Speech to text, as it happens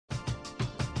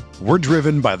We're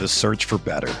driven by the search for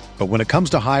better. But when it comes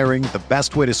to hiring, the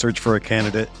best way to search for a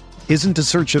candidate isn't to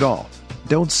search at all.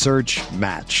 Don't search,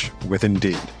 match with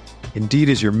Indeed. Indeed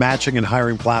is your matching and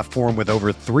hiring platform with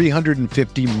over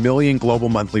 350 million global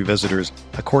monthly visitors,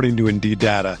 according to Indeed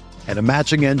data, and a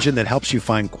matching engine that helps you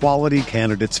find quality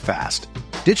candidates fast.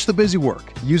 Ditch the busy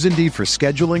work. Use Indeed for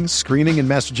scheduling, screening, and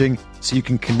messaging so you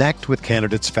can connect with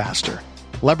candidates faster.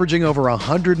 Leveraging over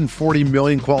 140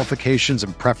 million qualifications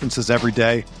and preferences every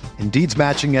day, Indeed's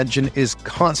matching engine is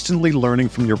constantly learning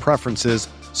from your preferences,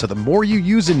 so the more you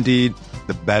use Indeed,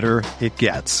 the better it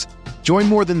gets. Join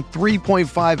more than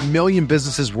 3.5 million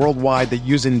businesses worldwide that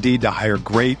use Indeed to hire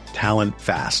great talent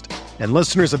fast. And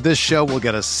listeners of this show will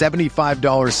get a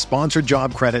 $75 sponsored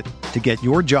job credit to get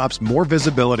your jobs more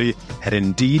visibility at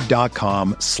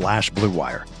Indeed.com/Blue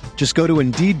Wire. Just go to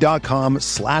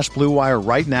Indeed.com/Blue Wire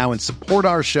right now and support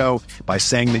our show by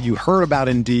saying that you heard about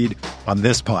Indeed on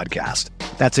this podcast.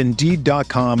 That's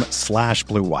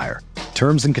Indeed.com/Blue Wire.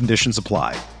 Terms and conditions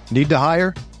apply. Need to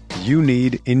hire? You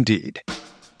need Indeed.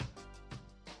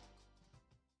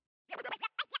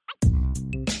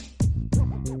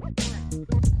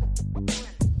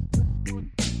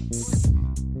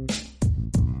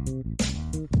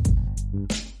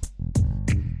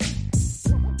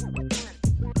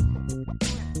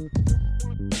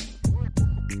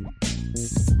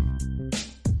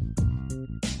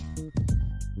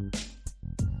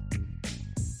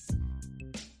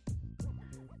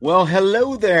 Well,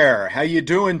 hello there. How you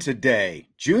doing today?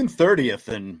 June 30th,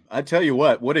 and I tell you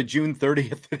what a June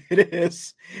 30th it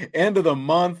is. End of the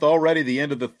month, already the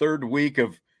end of the third week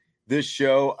of this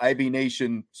show, IB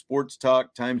Nation Sports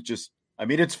Talk. Time's just,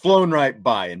 it's flown right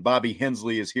by, and Bobby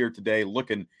Hensley is here today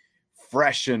looking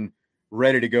fresh and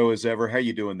ready to go as ever. How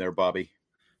you doing there, Bobby?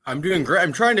 I'm doing great.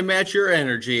 I'm trying to match your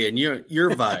energy and your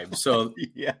vibe. So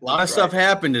yeah, a lot of stuff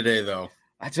happened today, though.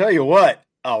 I tell you what.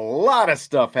 A lot of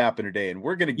stuff happened today, and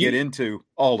we're going to get into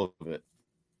all of it.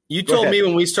 You told me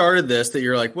when we started this that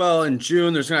you're like, well, in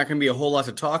June, there's not going to be a whole lot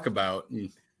to talk about. And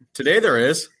today there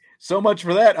is. So much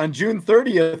for that. On June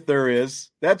 30th, there is.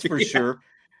 That's for sure.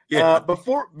 Yeah.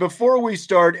 Before we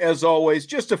start, as always,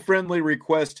 just a friendly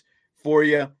request for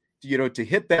you, to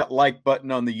hit that like button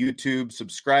on the YouTube,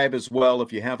 subscribe as well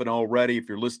if you haven't already. If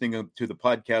you're listening to the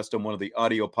podcast on one of the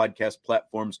audio podcast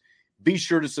platforms, be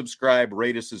sure to subscribe,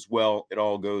 rate us as well. It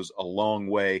all goes a long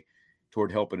way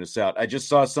toward helping us out. I just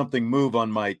saw something move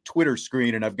on my Twitter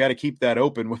screen, and I've got to keep that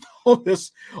open with all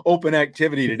this open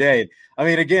activity today.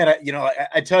 Again,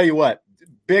 I tell you what,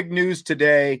 big news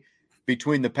today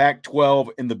between the Pac-12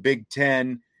 and the Big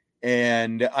Ten,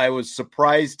 and I was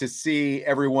surprised to see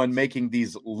everyone making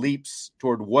these leaps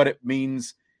toward what it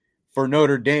means for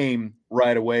Notre Dame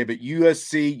right away, but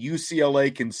USC, UCLA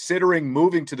considering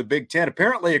moving to the Big Ten.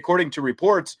 Apparently, according to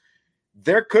reports,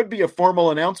 there could be a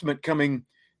formal announcement coming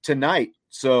tonight.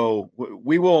 So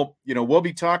we will, we'll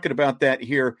be talking about that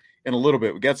here in a little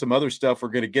bit. We got some other stuff we're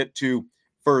going to get to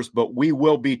first, but we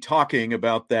will be talking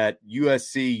about that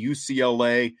USC,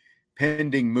 UCLA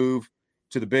pending move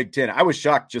to the Big Ten. I was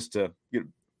shocked just to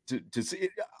see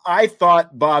it. I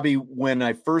thought, Bobby, when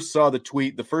I first saw the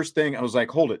tweet, the first thing I was like,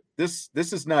 hold it. This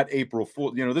is not April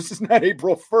Fool. This is not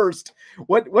April 1st.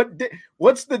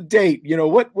 What's the date?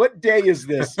 What day is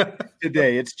this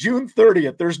today? It's June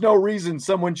 30th. There's no reason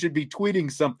someone should be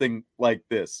tweeting something like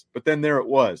this. But then there it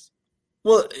was.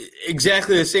 Well,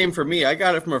 exactly the same for me. I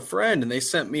got it from a friend, and they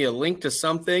sent me a link to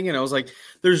something, and I was like,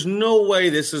 there's no way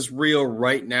this is real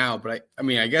right now. But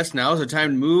I guess now is the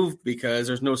time to move because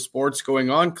there's no sports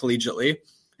going on collegiately.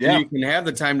 Yeah. You can have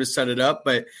the time to set it up,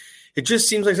 but it just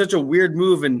seems like such a weird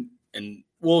move, and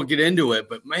we'll get into it.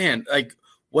 But, man,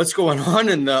 what's going on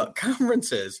in the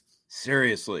conferences?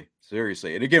 Seriously.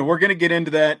 And, again, we're going to get into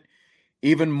that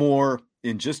even more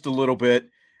in just a little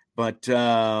bit. But,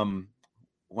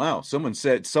 wow, someone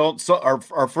said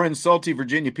our friend Salty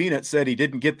Virginia Peanut said he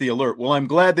didn't get the alert. Well, I'm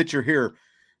glad that you're here,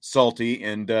 Salty,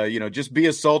 and just be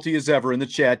as salty as ever in the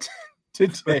chat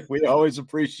today. We always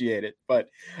appreciate it. But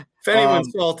if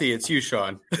anyone's salty, it's you,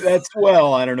 Sean. I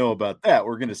don't know about that.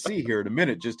 We're going to see here in a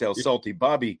minute just how salty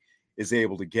Bobby is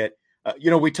able to get.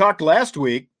 We talked last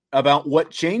week about what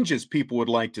changes people would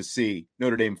like to see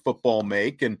Notre Dame football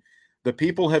make, and the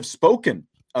people have spoken.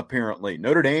 Apparently,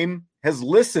 Notre Dame has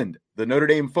listened. The Notre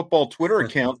Dame football Twitter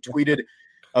account tweeted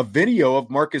a video of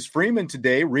Marcus Freeman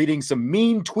today reading some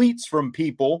mean tweets from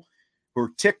people who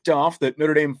are ticked off that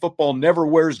Notre Dame football never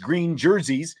wears green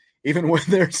jerseys, even when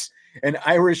there's an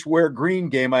Irish wear green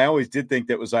game. I always did think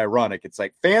that was ironic. It's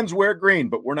like fans wear green,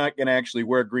 but we're not going to actually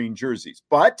wear green jerseys.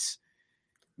 But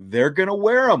they're going to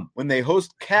wear them when they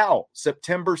host Cal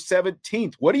September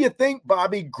 17th. What do you think,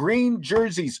 Bobby? Green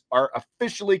jerseys are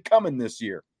officially coming this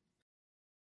year.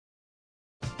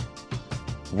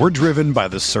 We're driven by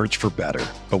the search for better.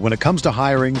 But when it comes to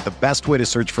hiring, the best way to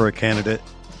search for a candidate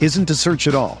isn't to search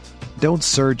at all. Don't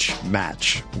search,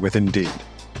 match with Indeed.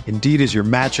 Indeed is your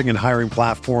matching and hiring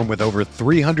platform with over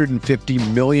 350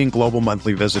 million global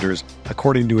monthly visitors,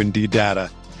 according to Indeed data,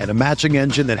 and a matching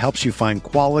engine that helps you find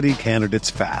quality candidates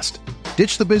fast.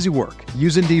 Ditch the busy work.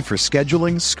 Use Indeed for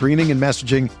scheduling, screening, and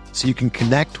messaging so you can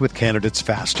connect with candidates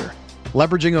faster.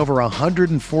 Leveraging over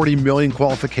 140 million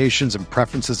qualifications and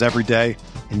preferences every day,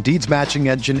 Indeed's matching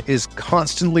engine is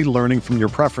constantly learning from your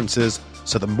preferences,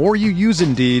 so the more you use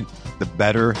Indeed, the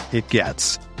better it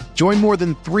gets. Join more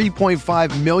than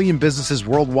 3.5 million businesses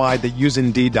worldwide that use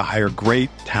Indeed to hire great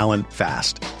talent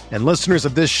fast. And listeners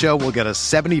of this show will get a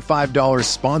 $75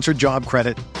 sponsored job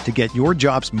credit to get your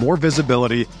jobs more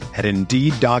visibility at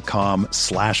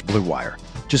Indeed.com/Blue Wire.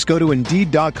 Just go to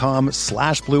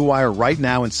Indeed.com/Blue Wire right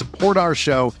now and support our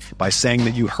show by saying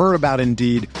that you heard about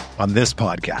Indeed on this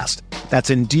podcast. That's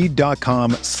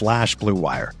Indeed.com/Blue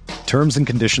Wire. Terms and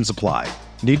conditions apply.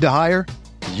 Need to hire?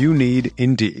 You need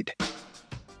Indeed.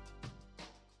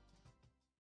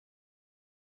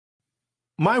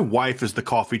 My wife is the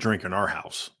coffee drinker in our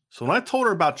house. So when I told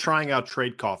her about trying out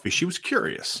Trade Coffee, she was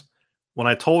curious. When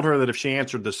I told her that if she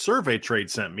answered the survey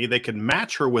Trade sent me, they could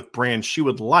match her with brands she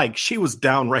would like, she was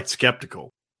downright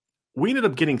skeptical. We ended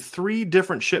up getting 3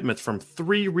 different shipments from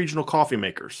 3 regional coffee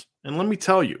makers. And let me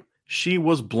tell you, she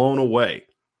was blown away.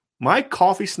 My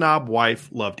coffee snob wife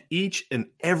loved each and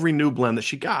every new blend that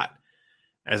she got.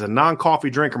 As a non-coffee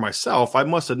drinker myself, I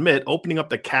must admit, opening up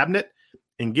the cabinet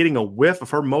and getting a whiff of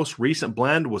her most recent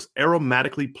blend was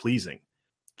aromatically pleasing.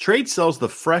 Trade sells the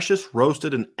freshest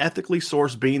roasted and ethically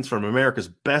sourced beans from America's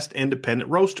best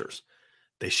independent roasters.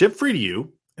 They ship free to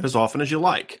you and as often as you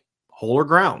like, whole or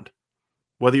ground.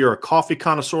 Whether you're a coffee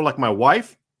connoisseur like my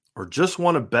wife or just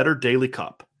want a better daily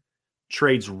cup,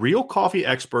 Trade's real coffee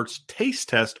experts taste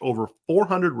test over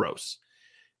 400 roasts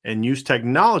and use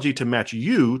technology to match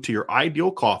you to your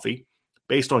ideal coffee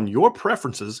based on your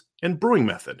preferences and brewing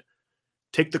method.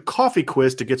 Take the coffee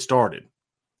quiz to get started.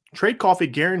 Trade Coffee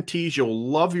guarantees you'll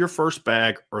love your first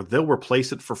bag or they'll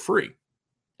replace it for free.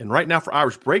 And right now for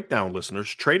Irish Breakdown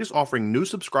listeners, Trade is offering new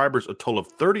subscribers a total of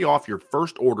 30 off your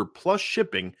first order plus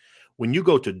shipping when you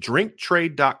go to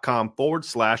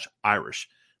drinktrade.com/Irish.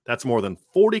 That's more than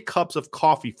 40 cups of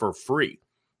coffee for free.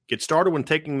 Get started when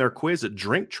taking their quiz at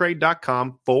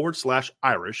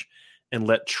drinktrade.com/Irish and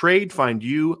let Trade find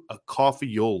you a coffee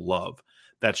you'll love.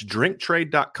 That's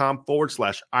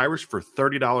drinktrade.com/Irish for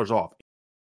 $30 off.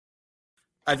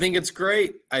 I think it's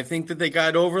great. I think that they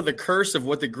got over the curse of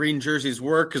what the green jerseys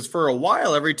were, because for a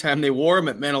while, every time they wore them,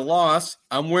 it meant a loss.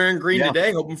 I'm wearing green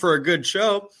today, hoping for a good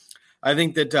show. I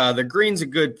think that the green's a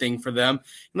good thing for them.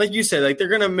 And like you said, like they're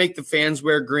going to make the fans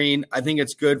wear green. I think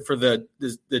it's good for the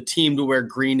team to wear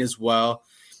green as well.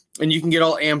 And you can get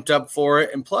all amped up for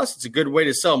it. And plus, it's a good way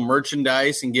to sell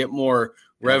merchandise and get more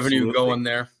revenue going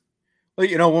there. Well,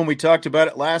 you know, when we talked about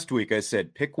it last week, I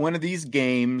said, pick one of these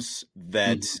games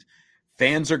that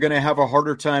fans are going to have a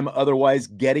harder time otherwise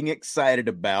getting excited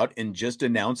about and just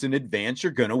announce in advance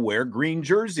you're going to wear green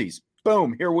jerseys.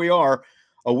 Boom, here we are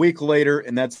a week later,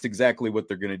 and that's exactly what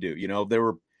they're going to do. You know, there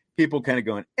were people kind of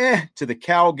going, to the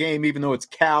Cal game, even though it's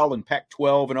Cal and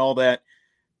Pac-12 and all that.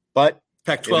 But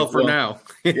Pac-12 for now.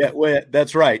 Yeah, well,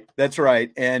 that's right. That's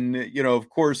right. And, you know, of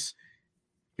course,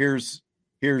 here's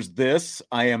this.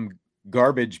 I am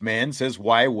Garbage Man says,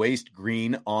 why waste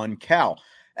green on Cal?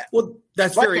 Well,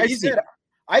 that's like very easy. Said,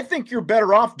 I think you're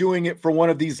better off doing it for one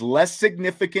of these less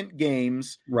significant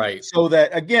games. Right. So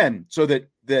that, again,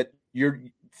 that your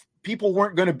people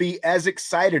weren't going to be as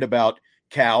excited about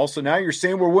Cal. So now you're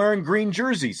saying we're wearing green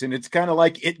jerseys, and it's kind of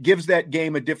like it gives that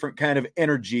game a different kind of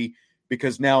energy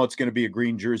because now it's going to be a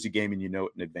green jersey game and you know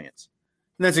it in advance.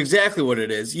 And that's exactly what it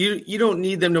is. You don't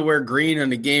need them to wear green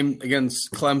in a game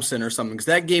against Clemson or something, because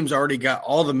that game's already got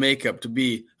all the makeup to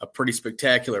be a pretty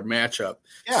spectacular matchup,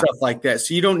 stuff like that.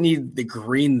 So you don't need the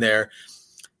green there.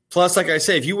 Plus, like I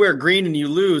say, if you wear green and you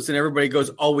lose, then everybody goes,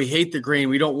 oh, we hate the green.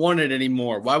 We don't want it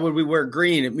anymore. Why would we wear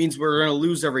green? It means we're going to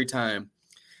lose every time.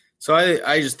 So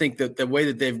I just think that the way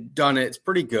that they've done it, it's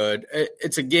pretty good.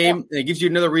 It's a game. And it gives you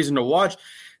another reason to watch.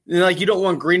 And like, you don't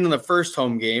want green in the first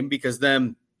home game because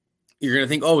then you're going to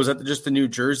think, oh, is that just the New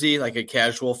Jersey, like a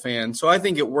casual fan? So I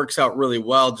think it works out really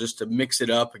well just to mix it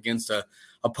up against a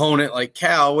opponent like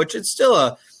Cal, which it's still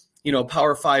a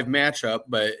Power 5 matchup,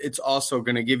 but it's also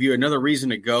going to give you another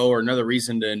reason to go or another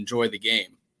reason to enjoy the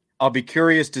game. I'll be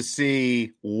curious to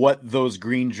see what those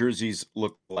green jerseys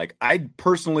look like. I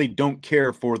personally don't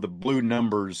care for the blue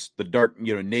numbers, the dark,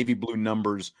 navy blue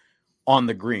numbers on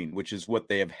the green, which is what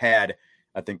they have had,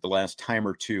 I think, the last time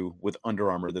or two with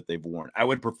Under Armour that they've worn. I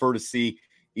would prefer to see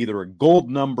either a gold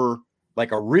number,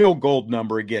 like a real gold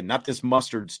number, again, not this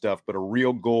mustard stuff, but a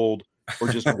real gold or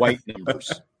just white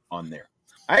numbers on there.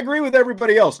 I agree with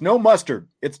everybody else. No mustard.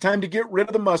 It's time to get rid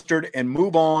of the mustard and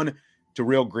move on to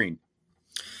real green.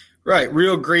 Right,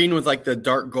 real green with like the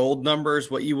dark gold numbers,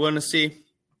 what you want to see.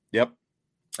 Yep.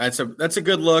 That's a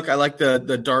good look. I like the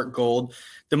dark gold.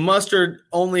 The mustard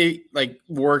only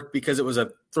worked because it was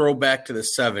a throwback to the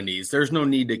 70s. There's no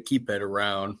need to keep it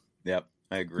around. Yep,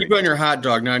 I agree. Keep it on your hot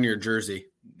dog, not on your jersey.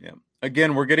 Yeah.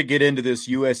 Again, we're going to get into this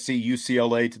USC,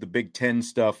 UCLA to the Big Ten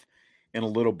stuff in a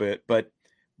little bit. But,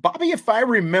 Bobby, if I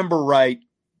remember right,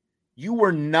 you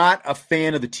were not a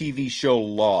fan of the TV show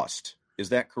Lost. Is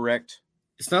that correct?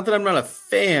 It's not that I'm not a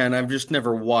fan. I've just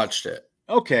never watched it.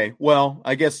 Okay. Well,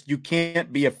 I guess you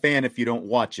can't be a fan if you don't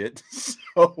watch it.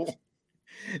 So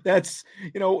that's,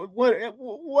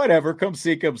 whatever. Come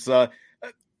see, come saw.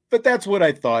 But that's what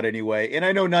I thought anyway. And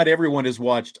I know not everyone has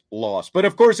watched Lost. But,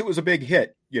 of course, it was a big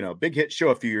hit. Big hit show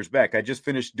a few years back. I just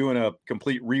finished doing a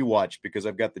complete rewatch because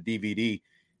I've got the DVD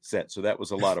set. So that was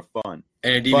a lot of fun.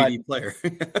 And a DVD player.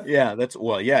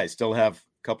 Yeah, I still have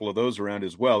a couple of those around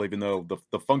as well, even though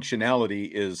the functionality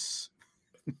is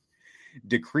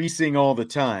decreasing all the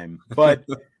time. But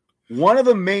one of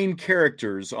the main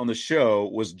characters on the show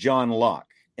was John Locke.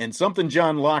 And something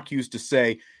John Locke used to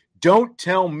say, don't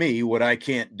tell me what I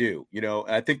can't do.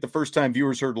 I think the first time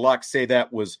viewers heard Locke say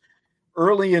that was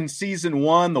early in season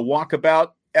 1, the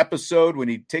Walkabout episode, when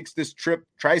he takes this trip,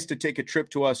 tries to take a trip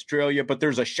to Australia, but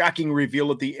there's a shocking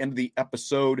reveal at the end of the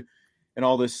episode and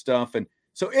all this stuff. And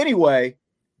so anyway,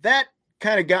 that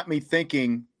kind of got me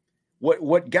thinking,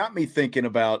 what got me thinking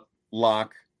about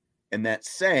Locke and that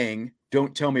saying,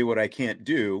 don't tell me what I can't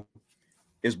do,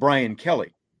 is Brian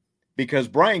Kelly. Because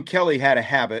Brian Kelly had a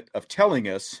habit of telling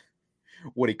us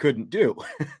what he couldn't do.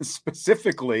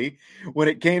 Specifically, when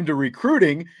it came to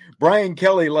recruiting, Brian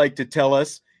Kelly liked to tell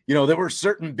us, there were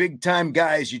certain big-time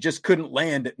guys you just couldn't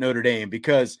land at Notre Dame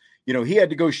because, he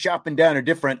had to go shopping down a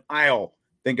different aisle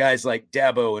than guys like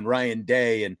Dabo and Ryan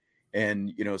Day and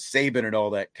Saban and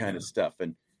all that kind of stuff.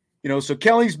 And, so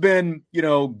Kelly's been,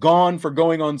 gone for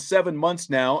going on 7 months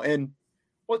now. And,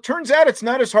 well, it turns out it's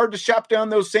not as hard to shop down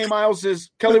those same aisles as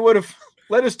Kelly would have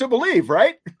led us to believe,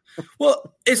 right?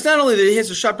 Well, it's not only that he has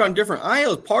to shop down different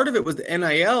aisles. Part of it was the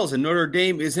NILs, and Notre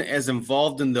Dame isn't as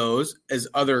involved in those as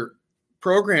other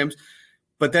programs,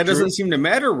 but that doesn't seem to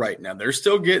matter right now. They're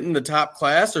still getting the top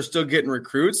class. They're still getting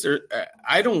recruits.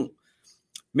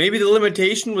 Maybe the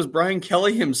limitation was Brian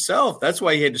Kelly himself. That's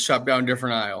why he had to shop down a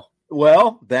different aisle.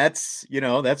 Well, that's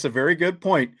a very good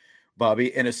point,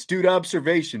 Bobby, an astute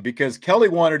observation, because Kelly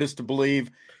wanted us to believe,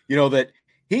 that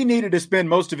he needed to spend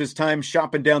most of his time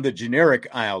shopping down the generic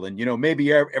aisle. And,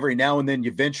 maybe every now and then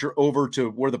you venture over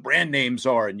to where the brand names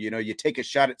are and, you take a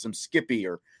shot at some Skippy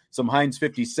or some Heinz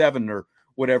 57 or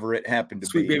whatever it happened to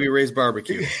Sweet be. Baby Ray's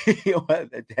barbecue. I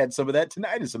had some of that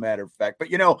tonight, as a matter of fact. But,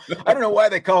 I don't know why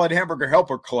they call it Hamburger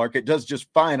Helper, Clark. It does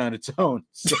just fine on its own.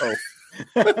 So,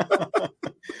 but,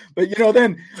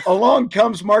 then along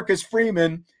comes Marcus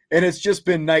Freeman, and it's just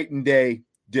been night and day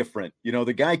different.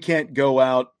 The guy can't go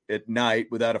out at night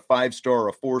without a 5-star or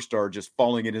a 4-star just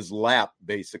falling in his lap,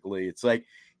 basically. It's like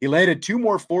he landed 2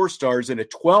 more 4-stars in a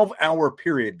 12-hour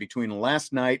period between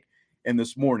last night and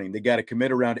this morning. They got a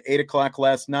commit around 8 o'clock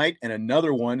last night, and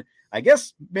another one, I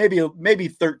guess maybe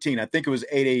 13. I think it was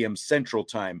 8 a.m. Central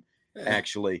Time,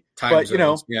 actually. Time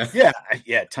zones, yeah,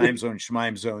 time zone,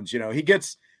 schmime zones. He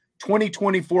gets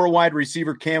 2024 wide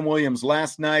receiver Cam Williams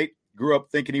last night. Grew up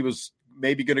thinking he was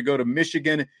maybe going to go to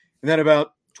Michigan, and then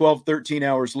about 12, 13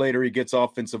 hours later, he gets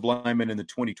offensive lineman in the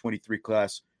 2023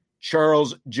 class,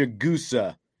 Charles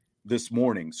Jagusa, this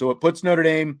morning. So it puts Notre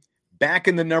Dame back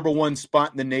in the number 1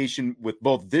 spot in the nation with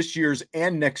both this year's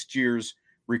and next year's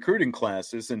recruiting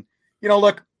classes. And,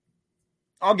 look,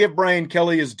 I'll give Brian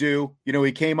Kelly his due.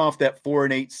 He came off that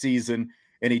 4-8 season,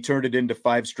 and he turned it into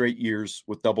 5 straight years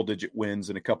with double-digit wins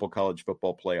and a couple college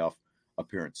football playoff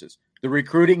appearances. The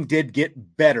recruiting did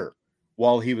get better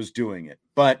while he was doing it.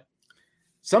 But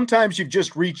sometimes you've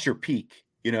just reached your peak,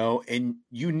 and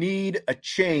you need a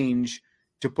change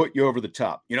to put you over the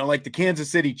top. Like the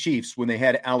Kansas City Chiefs, when they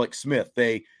had Alex Smith,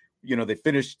 they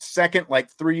finished second like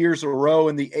 3 years in a row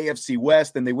in the AFC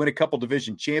West, and they win a couple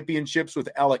division championships with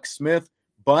Alex Smith,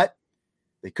 but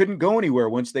they couldn't go anywhere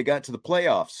once they got to the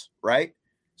playoffs, right?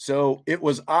 So it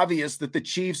was obvious that the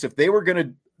Chiefs, if they were going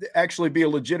to actually be a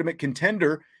legitimate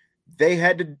contender, they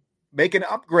had to make an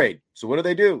upgrade. So what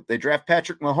do? They draft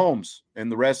Patrick Mahomes,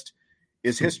 and the rest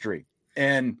is history.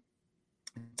 And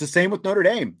it's the same with Notre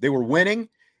Dame. They were winning,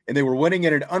 and they were winning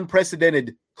at an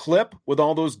unprecedented clip with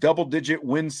all those double-digit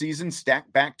win seasons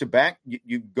stacked back to back.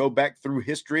 You go back through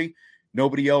history.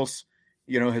 Nobody else,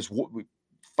 has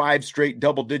 5 straight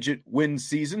double-digit win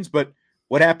seasons. But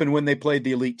what happened when they played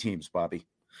the elite teams, Bobby?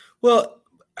 Well,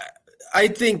 I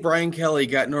think Brian Kelly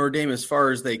got Notre Dame as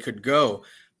far as they could go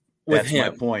with him.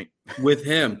 That's my point. With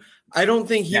him. I don't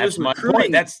think he was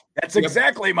recruiting. That's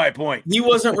exactly my point. He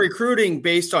wasn't recruiting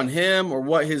based on him or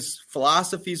what his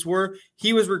philosophies were.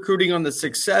 He was recruiting on the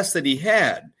success that he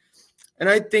had. And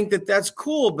I think that that's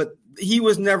cool, but he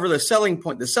was never the selling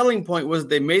point. The selling point was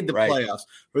they made the playoffs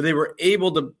where they were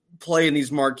able to play in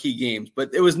these marquee games,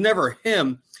 but it was never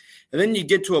him. And then you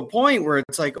get to a point where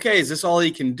it's like, okay, is this all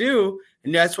he can do?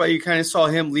 And that's why you kind of saw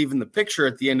him leaving the picture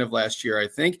at the end of last year, I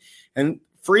think. And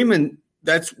Freeman,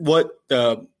 that's what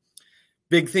the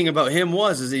big thing about him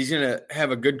is he's going to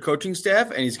have a good coaching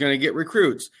staff and he's going to get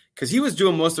recruits, because he was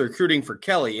doing most of the recruiting for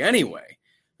Kelly anyway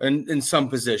in some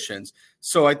positions.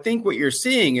 So I think what you're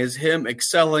seeing is him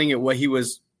excelling at what he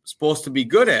was supposed to be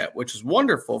good at, which is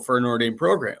wonderful for a Notre Dame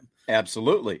program.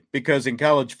 Absolutely. Because in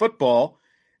college football,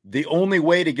 the only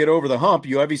way to get over the hump,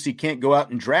 you obviously can't go out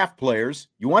and draft players.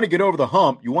 You want to get over the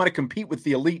hump. You want to compete with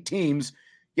the elite teams.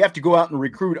 You have to go out and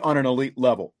recruit on an elite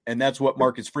level. And that's what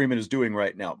Marcus Freeman is doing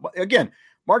right now. Again,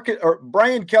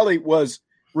 Brian Kelly was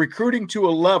recruiting to a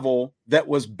level that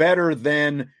was better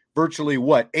than virtually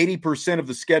 80% of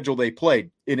the schedule they played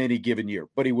in any given year.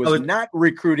 But he was not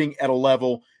recruiting at a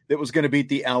level that was going to beat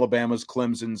the Alabamas,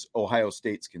 Clemsons, Ohio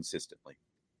States consistently.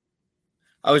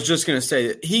 I was just going to say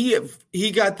that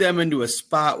he got them into a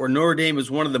spot where Notre Dame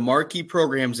is one of the marquee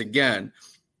programs again.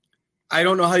 I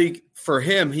don't know how for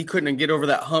him, he couldn't get over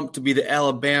that hump to be the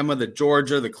Alabama, the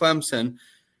Georgia, the Clemson,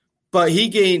 but he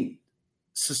gained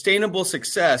sustainable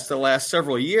success the last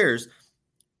several years,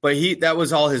 but that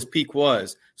was all his peak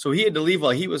was. So he had to leave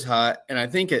while he was hot. And I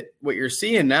think what you're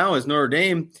seeing now is Notre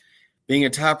Dame being a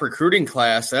top recruiting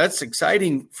class. That's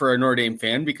exciting for a Notre Dame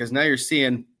fan, because now you're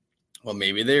seeing, well,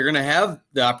 maybe they're going to have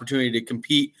the opportunity to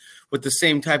compete with the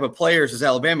same type of players as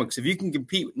Alabama. Because if you can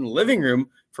compete in the living room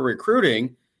for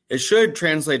recruiting, it should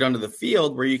translate onto the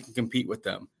field where you can compete with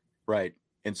them. Right.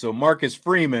 And so Marcus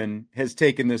Freeman has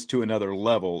taken this to another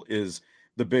level is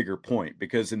the bigger point,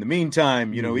 because in the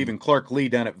meantime, even Clark Lee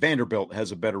down at Vanderbilt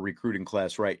has a better recruiting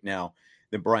class right now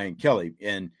than Brian Kelly.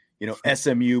 And,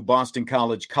 SMU, Boston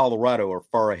College, Colorado are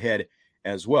far ahead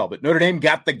as well. But Notre Dame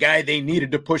got the guy they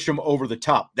needed to push them over the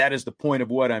top. That is the point of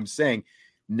what I'm saying.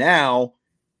 Now,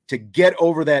 to get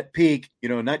over that peak,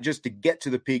 not just to get to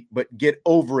the peak, but get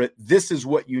over it, this is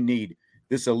what you need,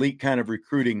 this elite kind of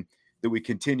recruiting that we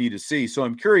continue to see. So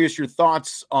I'm curious your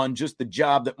thoughts on just the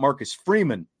job that Marcus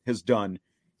Freeman has done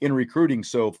in recruiting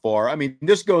so far. I mean,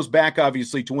 this goes back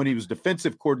obviously to when he was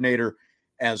defensive coordinator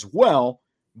as well,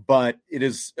 but it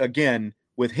is, again,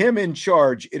 with him in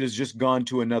charge, it has just gone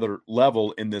to another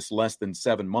level in this less than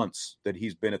 7 months that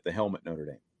he's been at the helm at Notre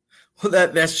Dame. Well,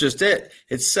 that's just it.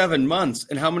 It's 7 months.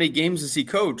 And how many games has he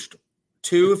coached?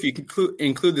 2, if you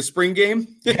include the spring game.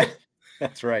 Yeah,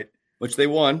 that's right. Which they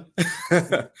won.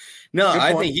 No,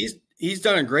 I think he's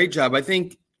done a great job. I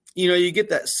think, you get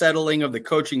that settling of the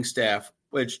coaching staff,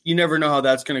 which you never know how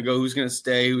that's going to go, who's going to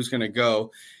stay, who's going to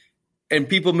go. And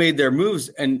people made their moves,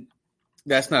 and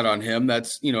that's not on him.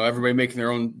 That's, everybody making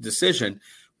their own decision.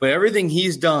 But everything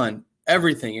he's done,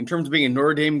 everything in terms of being a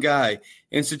Notre Dame guy,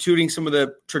 instituting some of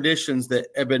the traditions that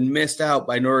have been missed out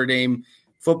by Notre Dame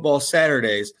football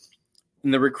Saturdays,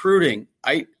 and the recruiting,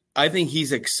 I think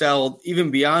he's excelled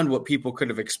even beyond what people could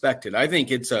have expected. I think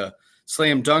it's a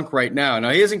slam dunk right now. Now,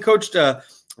 he hasn't coached a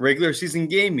regular season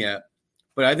game yet,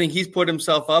 but I think he's put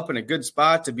himself up in a good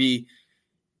spot to be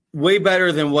way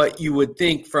better than what you would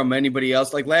think from anybody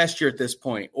else, like last year at this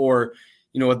point. Or,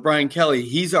 with Brian Kelly,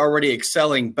 he's already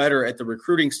excelling better at the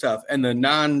recruiting stuff and the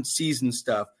non-season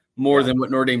stuff more than what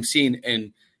Notre Dame's seen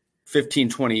in 15,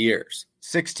 20 years.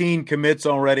 16 commits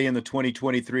already in the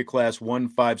 2023 class, 1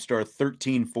 5-star,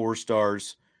 13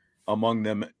 4-stars among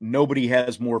them. Nobody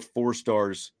has more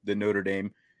 4-stars than Notre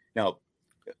Dame. Now,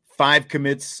 5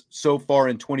 commits so far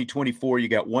in 2024. You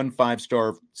got 1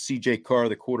 5-star, CJ Carr,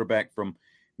 the quarterback from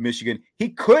Michigan. He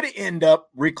could end up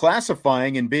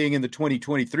reclassifying and being in the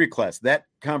 2023 class. That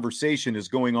conversation is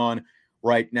going on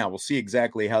right now. We'll see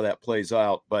exactly how that plays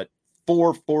out, but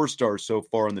 4 4-stars so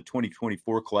far in the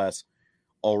 2024 class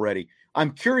already.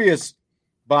 I'm curious,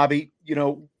 Bobby,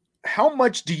 how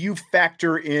much do you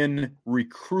factor in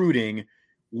recruiting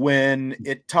when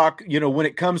it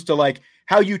comes to like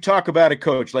how you talk about a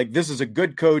coach, like this is a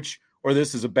good coach or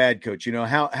this is a bad coach? You know,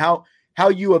 how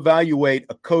you evaluate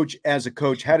a coach as a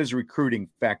coach. How does recruiting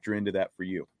factor into that for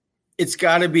you? It's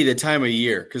got to be the time of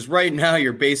year, because right now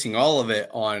you're basing all of it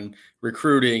on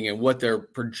recruiting and what they're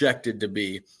projected to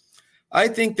be. I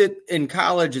think that in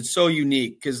college it's so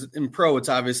unique, because in pro it's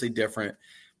obviously different.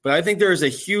 But I think there is a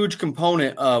huge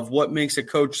component of what makes a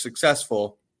coach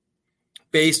successful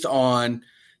based on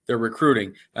their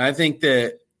recruiting. And I think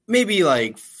that maybe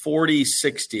like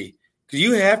 40-60, because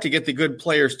you have to get the good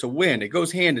players to win. It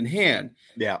goes hand in hand.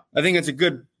 Yeah. I think it's a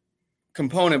good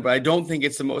component, but I don't think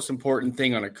it's the most important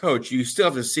thing on a coach. You still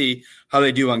have to see how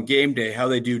they do on game day, how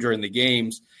they do during the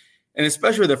games. And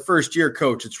especially with a first-year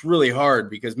coach, it's really hard,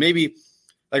 because maybe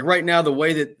like right now, the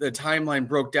way that the timeline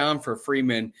broke down for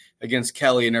Freeman against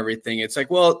Kelly and everything, it's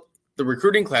like, well, the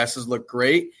recruiting classes look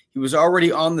great. He was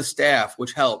already on the staff,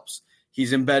 which helps.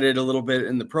 He's embedded a little bit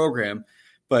in the program.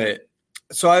 But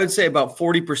so I would say about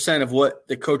 40% of what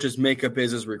the coach's makeup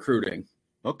is recruiting.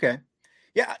 Okay.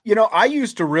 Yeah. You know, I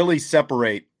used to really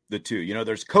separate the two. You know,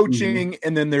 there's coaching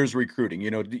and then there's recruiting,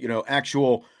 you know,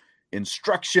 actual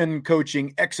instruction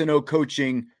coaching, X and O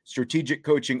coaching, strategic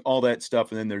coaching, all that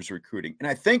stuff. And then there's recruiting. And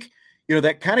I think, you know,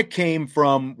 that kind of came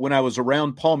from when I was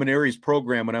around Paul Maneri's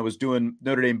program, when I was doing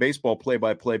Notre Dame baseball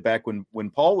play-by-play back when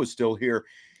Paul was still here.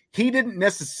 He didn't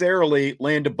necessarily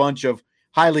land a bunch of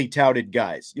highly touted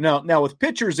guys. You know, now with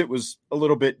pitchers, it was a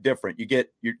little bit different. You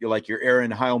get you're like your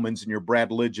Aaron Heilmans and your Brad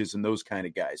Lidges and those kind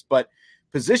of guys. But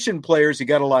position players, he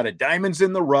got a lot of diamonds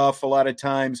in the rough a lot of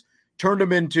times, turned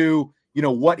them into, you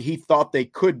know, what he thought they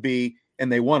could be,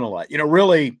 and they won a lot. You know,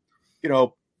 really, you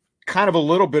know, kind of a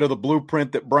little bit of the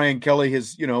blueprint that Brian Kelly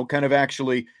has, you know, kind of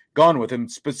actually gone with.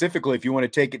 And specifically, if you want to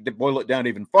take it to boil it down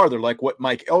even farther, like what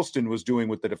Mike Elston was doing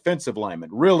with the defensive linemen,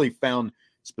 really found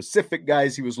specific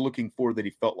guys he was looking for that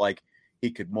he felt like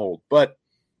he could mold. But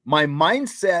my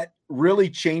mindset really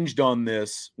changed on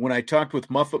this when I talked with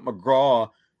Muffet McGraw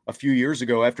a few years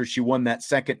ago after she won that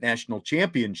second national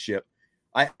championship.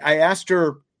 I asked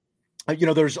her, you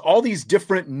know, there's all these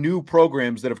different new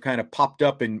programs that have kind of popped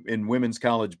up in women's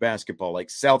college basketball, like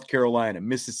South Carolina,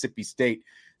 Mississippi State,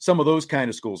 some of those kind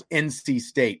of schools, NC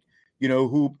State, you know,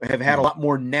 who have had a lot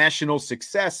more national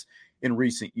success in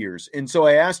recent years. And so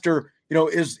I asked her, you know,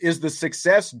 is the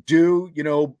success due, you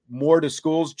know, more to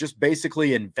schools just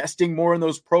basically investing more in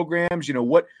those programs? You know,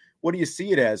 what do you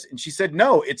see it as? And she said,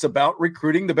 no, it's about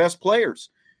recruiting the best players.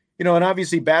 You know, and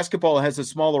obviously basketball has a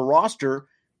smaller roster,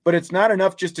 but it's not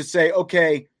enough just to say,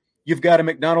 okay, you've got a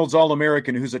McDonald's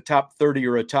All-American who's a top 30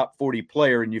 or a top 40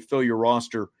 player, and you fill your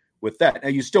roster with that. Now,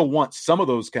 you still want some of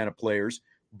those kind of players,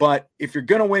 but if you're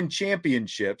going to win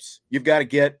championships, you've got to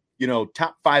get, you know,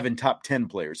 top 5 and top 10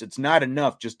 players. It's not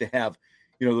enough just to have,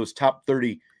 you know, those top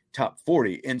 30, top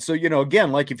 40. And so, you know,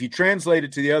 again, like if you translate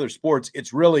it to the other sports,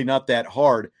 it's really not that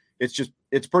hard.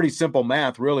 It's pretty simple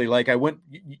math, really. Like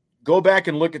go back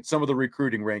and look at some of the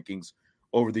recruiting rankings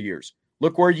over the years.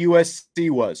 Look where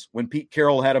USC was when Pete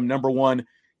Carroll had them number one,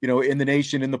 you know, in the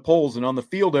nation in the polls, and on the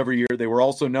field every year. They were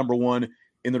also number one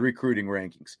in the recruiting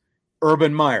rankings.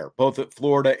 Urban Meyer, both at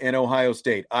Florida and Ohio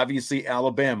State, obviously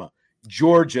Alabama,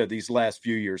 Georgia, these last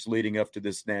few years leading up to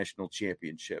this national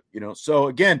championship, you know. So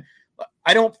again,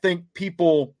 I don't think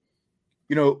people,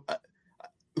 you know,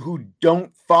 who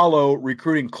don't follow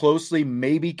recruiting closely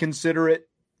maybe consider it,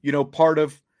 you know, part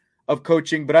of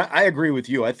coaching, but I agree with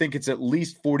you. I think it's at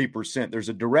least 40%. There's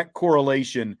a direct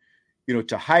correlation, you know,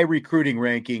 to high recruiting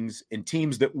rankings and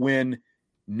teams that win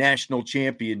national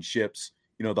championships.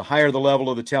 You know, the higher the level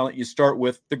of the talent you start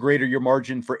with, the greater your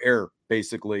margin for error,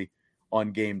 basically,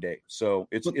 on game day. So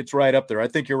it's right up there. I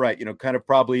think you're right. You know, kind of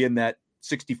probably in that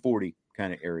 60-40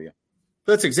 kind of area.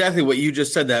 That's exactly what you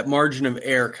just said, that margin of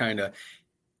error kind of.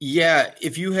 Yeah,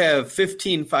 if you have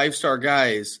 15 five-star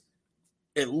guys,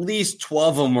 at least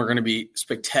 12 of them are going to be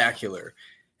spectacular.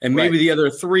 And maybe the other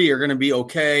 3 are going to be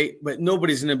okay, but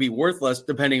nobody's going to be worthless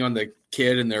depending on the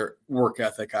kid and their work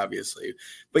ethic, obviously.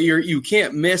 But you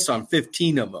can't miss on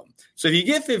 15 of them. So if you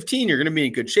get 15, you're going to be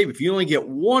in good shape. If you only get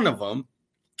one of them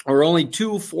or only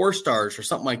 2 4-stars or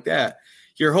something like that,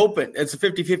 you're hoping it's a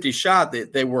 50-50 shot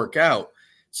that they work out.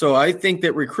 So I think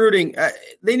that recruiting,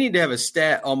 they need to have a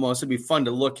stat almost. It'd be fun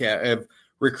to look at of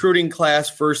recruiting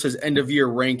class versus end of year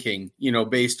ranking, you know,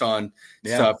 based on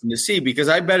stuff and to see, because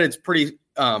I bet it's pretty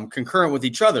concurrent with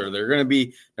each other. They're going to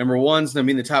be number ones, and I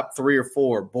mean the top 3 or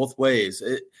 4 both ways.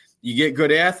 You get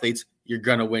good athletes, you're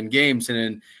going to win games. And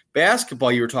in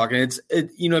basketball, you were talking,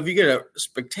 you know, if you get a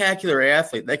spectacular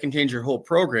athlete, that can change your whole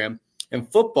program. In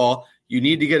football, you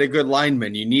need to get a good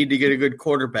lineman. You need to get a good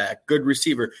quarterback, good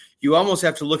receiver. You almost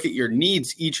have to look at your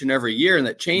needs each and every year, and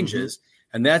that changes.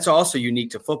 And that's also unique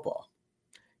to football.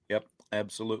 Yep.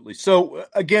 Absolutely. So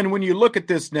again, when you look at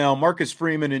this now, Marcus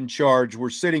Freeman in charge, we're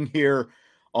sitting here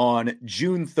on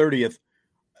June 30th.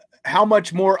 How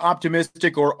much more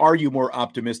optimistic, or are you more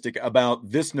optimistic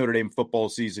about this Notre Dame football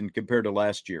season compared to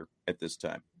last year at this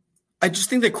time? I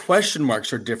just think the question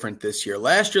marks are different this year.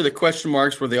 Last year, the question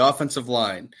marks were the offensive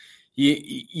line.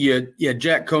 You had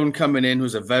Jack Cohn coming in,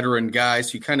 who's a veteran guy,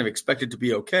 so you kind of expect it to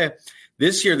be okay.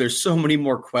 This year, there's so many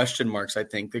more question marks, I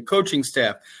think. The coaching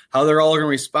staff, how they're all going to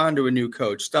respond to a new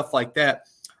coach, stuff like that.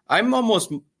 I'm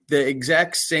almost the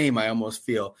exact same, I almost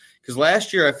feel. Because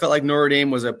last year, I felt like Notre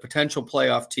Dame was a potential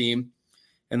playoff team,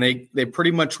 and they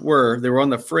pretty much were. They were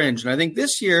on the fringe. And I think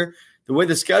this year, the way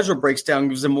the schedule breaks down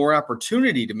gives them more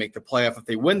opportunity to make the playoff if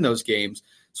they win those games.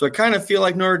 So I kind of feel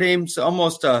like Notre Dame's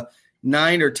almost a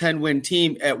 9 or 10 win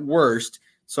team at worst.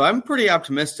 So I'm pretty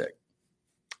optimistic.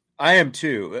 I am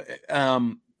too.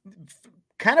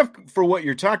 Kind of for what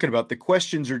you're talking about, the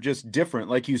questions are just different.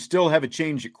 Like, you still have a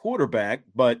change at quarterback,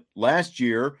 but last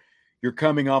year you're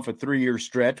coming off a 3-year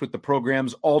stretch with the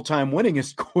program's all-time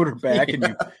winningest quarterback,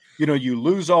 and you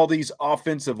lose all these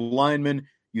offensive linemen.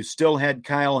 You still had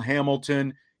Kyle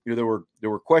Hamilton. There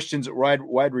were questions at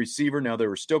wide receiver. Now there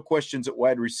were still questions at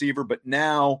wide receiver, but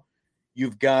now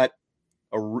you've got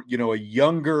a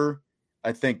younger,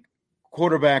 I think,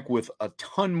 quarterback with a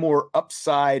ton more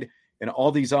upside, and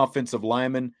all these offensive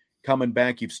linemen coming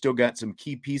back. You've still got some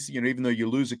key pieces, even though you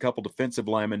lose a couple defensive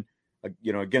linemen.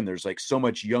 Again, there's like so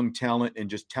much young talent and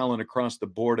just talent across the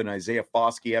board. And Isaiah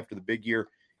Foskey, after the big year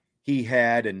he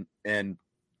had, and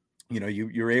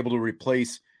you're able to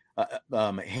replace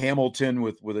Hamilton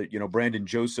with Brandon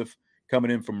Joseph coming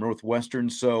in from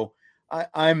Northwestern. So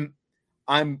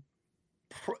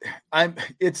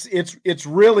it's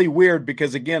really weird,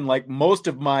 because again, like, most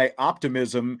of my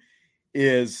optimism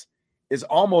is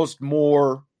almost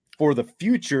more for the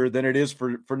future than it is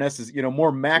for necessary,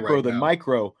 more macro right than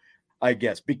micro, I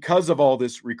guess, because of all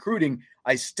this recruiting.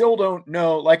 I still don't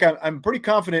know. Like, I'm pretty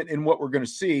confident in what we're going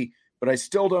to see, but I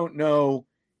still don't know,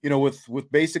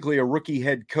 with basically a rookie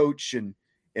head coach and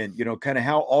kind of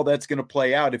how all that's going to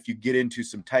play out if you get into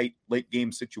some tight late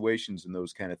game situations and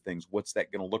those kind of things. What's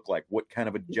that going to look like? What kind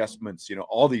of adjustments,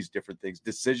 all these different things,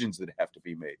 decisions that have to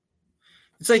be made.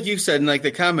 It's like you said, and like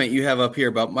the comment you have up here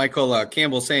about Michael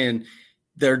Campbell saying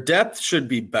their depth should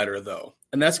be better, though.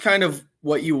 And that's kind of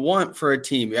what you want for a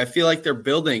team. I feel like they're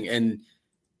building, and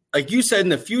like you said, in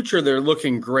the future, they're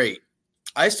looking great.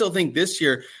 I still think this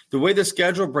year, the way the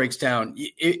schedule breaks down,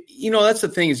 that's the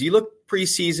thing, is you look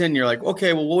preseason, you're like,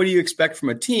 okay, well, what do you expect from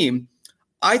a team?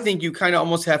 I think you kind of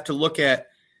almost have to look at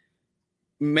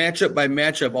matchup by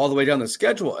matchup all the way down the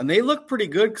schedule. And they look pretty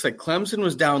good, because like Clemson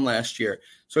was down last year.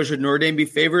 So should Notre Dame be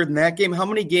favored in that game? How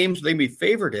many games will they be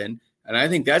favored in? And I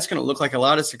think that's going to look like a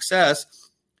lot of success.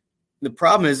 The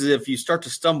problem is if you start to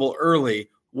stumble early,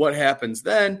 what happens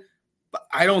then? But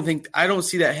I don't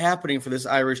see that happening for this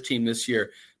Irish team this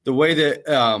year. The way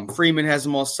that Freeman has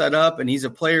them all set up, and he's a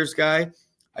player's guy,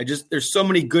 there's so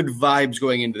many good vibes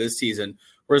going into this season.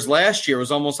 Whereas last year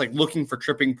was almost like looking for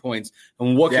tripping points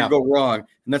and what could go wrong.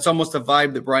 And that's almost the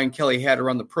vibe that Brian Kelly had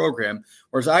around the program.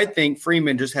 Whereas I think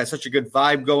Freeman just has such a good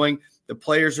vibe going. The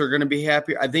players are going to be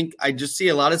happy. I just see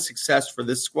a lot of success for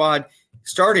this squad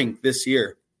starting this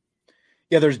year.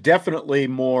 Yeah, there's definitely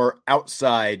more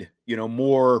outside,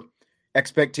 more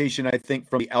expectation, I think,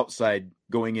 from the outside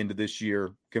going into this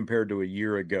year compared to a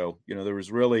year ago. There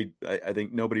was really, I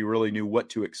think nobody really knew what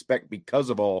to expect because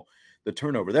of all the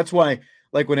turnover. That's why,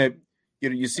 like, when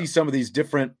you see some of these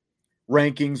different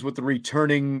rankings with the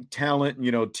returning talent,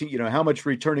 how much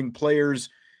returning players,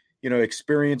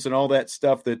 experience and all that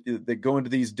stuff that go into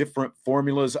these different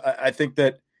formulas. I think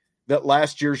that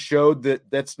last year showed that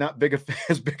that's not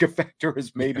as big a factor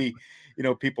as maybe,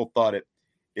 people thought it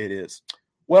is.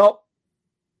 Well,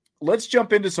 let's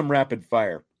jump into some rapid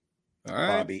fire, all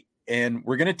right, Bobby. And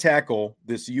we're going to tackle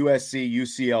this USC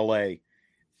UCLA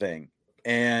thing.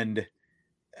 And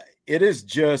it is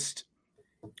just,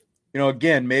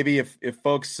 again, maybe if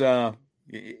folks,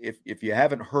 if you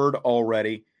haven't heard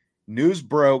already, news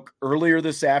broke earlier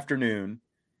this afternoon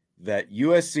that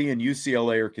USC and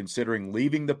UCLA are considering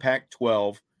leaving the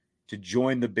Pac-12 to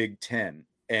join the Big Ten.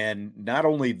 And not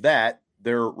only that,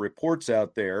 there are reports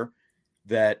out there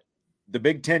that the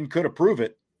Big Ten could approve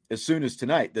it as soon as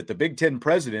tonight, that the Big Ten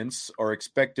presidents are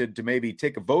expected to maybe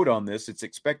take a vote on this. It's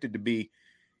expected to be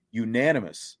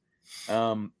unanimous.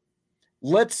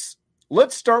 Let's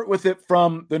start with it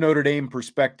from the Notre Dame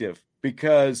perspective,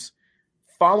 because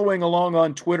following along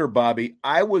on Twitter, Bobby,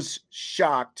 I was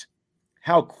shocked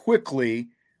how quickly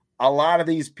a lot of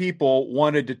these people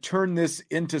wanted to turn this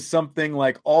into something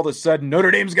like all of a sudden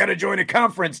Notre Dame's got to join a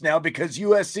conference now because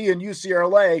USC and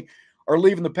UCLA are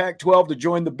leaving the Pac-12 to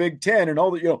join the Big Ten, and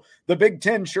all the the Big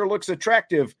Ten sure looks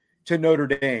attractive to Notre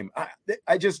Dame.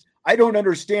 I don't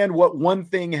understand what one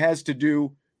thing has to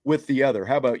do with the other.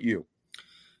 How about you?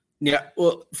 Yeah,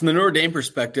 well, from the Notre Dame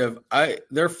perspective,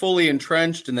 they're fully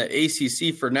entrenched in the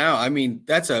ACC for now. I mean,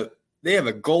 they have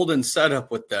a golden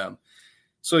setup with them.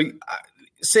 So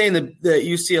saying that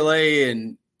UCLA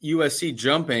and USC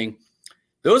jumping,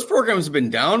 those programs have been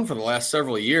down for the last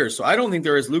several years. So I don't think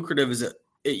they're as lucrative as it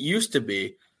used to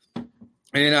be.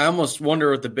 And I almost wonder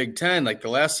with the Big Ten, like the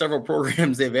last several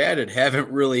programs they've added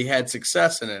haven't really had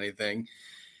success in anything.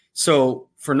 So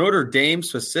for Notre Dame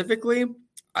specifically,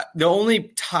 the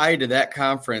only tie to that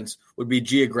conference would be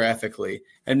geographically,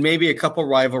 and maybe a couple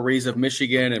rivalries of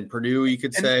Michigan and Purdue, you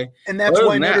could say. And that's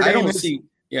why Notre Dame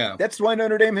that's why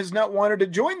Notre Dame has not wanted to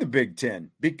join the Big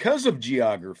Ten, because of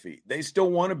geography. They still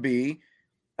want to be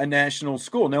a national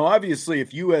school. Now, obviously,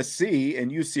 if USC and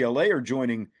UCLA are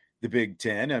joining the Big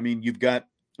Ten, I mean, you've got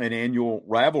an annual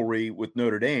rivalry with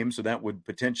Notre Dame, so that would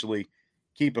potentially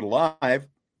keep it alive.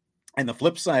 And the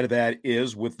flip side of that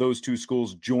is, with those two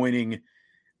schools joining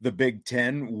the Big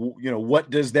Ten, what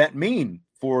does that mean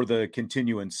for the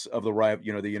continuance of the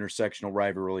the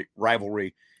intersectional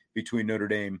rivalry between Notre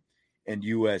Dame and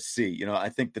USC? I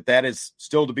think that is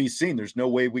still to be seen. There's no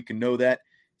way we can know that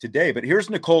today. But here's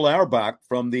Nicole Auerbach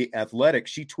from The Athletic.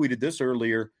 She tweeted this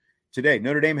earlier today.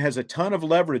 Notre Dame has a ton of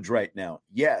leverage right now.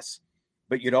 Yes,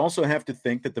 but you'd also have to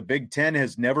think that the Big Ten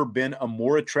has never been a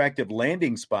more attractive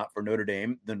landing spot for Notre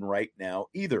Dame than right now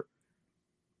either.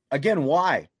 Again,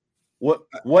 why?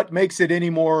 What makes it any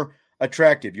more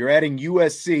attractive? You're adding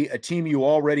USC, a team you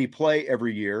already play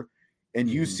every year, and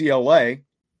UCLA.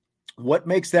 What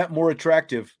makes that more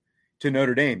attractive to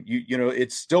Notre Dame?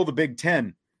 It's still the Big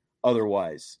Ten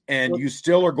otherwise, and you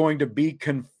still are going to be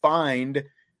confined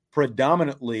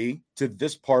predominantly to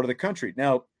this part of the country.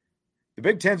 Now, the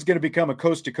Big Ten is going to become a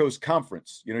coast-to-coast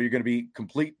conference. You're going to be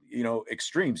complete,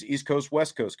 extremes, East Coast,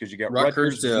 West Coast, because you got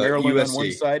Rutgers, Maryland USC on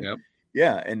one side. Yep.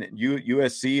 Yeah, and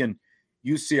USC and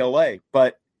UCLA.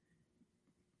 But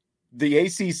the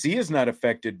ACC is not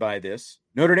affected by this.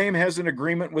 Notre Dame has an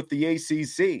agreement with the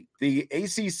ACC. The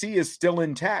ACC is still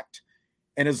intact.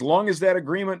 And as long as that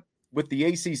agreement with the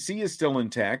ACC is still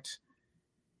intact,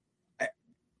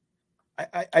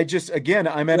 I just, again,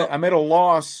 I'm at a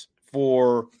loss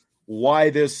for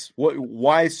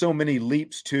why so many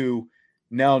leaps to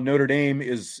now Notre Dame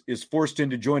is forced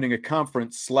into joining a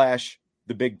conference /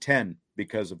 the Big Ten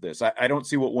because of this. I don't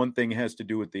see what one thing has to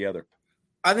do with the other.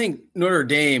 I think Notre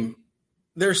Dame,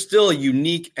 they're still a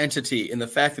unique entity in the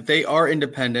fact that they are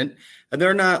independent and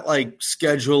they're not like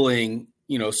scheduling,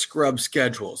 scrub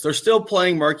schedules. They're still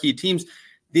playing marquee teams.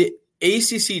 The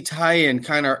ACC tie-in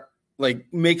kind of like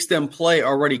makes them play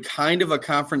already kind of a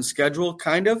conference schedule,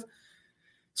 kind of.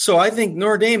 So I think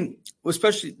Notre Dame,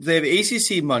 especially they have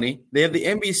ACC money, they have the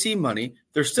NBC money.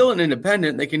 They're still an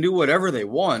independent. They can do whatever they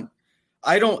want.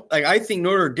 I think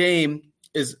Notre Dame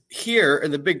is here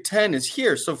and the Big Ten is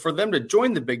here. So for them to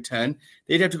join the Big Ten,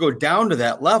 they'd have to go down to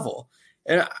that level.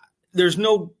 And there's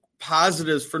no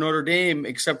positives for Notre Dame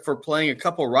except for playing a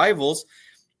couple rivals,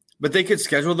 but they could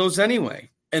schedule those anyway,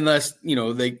 unless,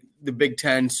 the Big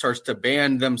Ten starts to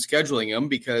ban them scheduling them,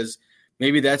 because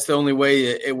maybe that's the only way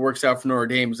it works out for Notre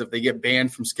Dame, is if they get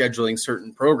banned from scheduling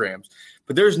certain programs.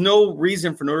 But there's no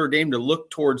reason for Notre Dame to look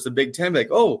towards the Big Ten like,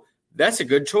 oh, that's a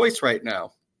good choice right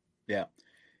now. Yeah.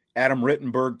 Adam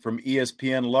Rittenberg from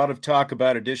ESPN. A lot of talk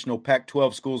about additional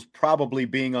Pac-12 schools probably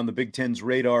being on the Big Ten's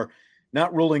radar.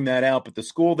 Not ruling that out, but the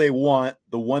school they want,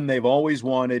 the one they've always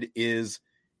wanted, is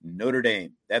Notre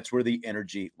Dame. That's where the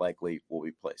energy likely will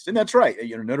be placed. And that's right.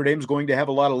 Notre Dame's going to have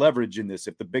a lot of leverage in this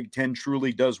if the Big Ten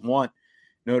truly does want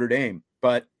Notre Dame.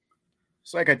 But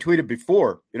it's like I tweeted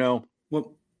before,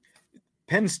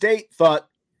 Penn State thought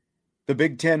the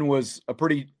Big Ten was a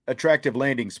pretty attractive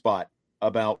landing spot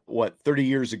about 30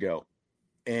 years ago.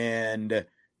 And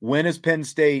when has Penn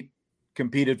State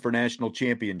competed for national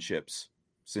championships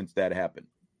since that happened?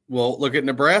 Well, look at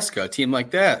Nebraska, a team like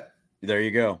that. There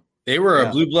you go. They were a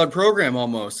blue blood program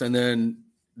almost, and then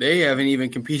they haven't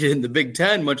even competed in the Big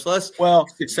Ten, much less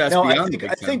success beyond the Big Ten.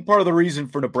 I think part of the reason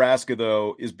for Nebraska,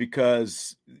 though, is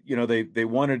because they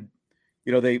wanted,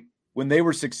 when they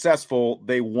were successful,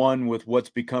 they won with what's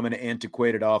become an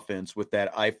antiquated offense with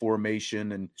that I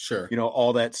formation and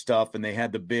all that stuff, and they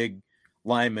had the big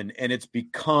linemen, and it's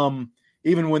become,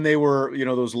 even when they were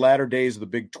those latter days of the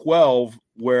Big 12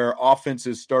 where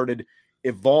offenses started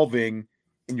evolving,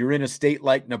 and you're in a state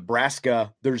like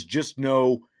Nebraska, there's just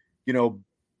no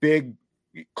big,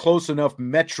 close enough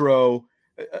metro,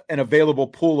 an available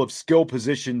pool of skill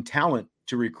position talent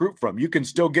to recruit from. You can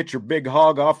still get your big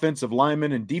hog offensive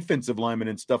linemen and defensive linemen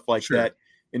and stuff like that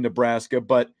in Nebraska,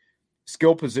 but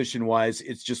skill position wise,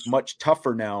 it's just much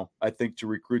tougher now, I think, to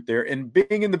recruit there. And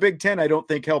being in the Big Ten, I don't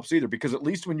think helps either, because at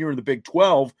least when you were in the Big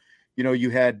 12, you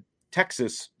had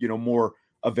Texas, more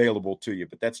available to you,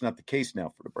 but that's not the case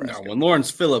now for Nebraska. No, when Lawrence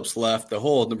Phillips left, the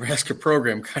whole Nebraska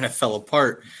program kind of fell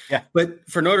apart. Yeah. But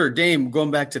for Notre Dame,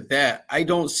 going back to that, I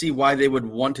don't see why they would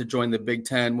want to join the Big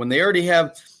Ten when they already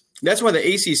have. That's why the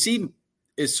ACC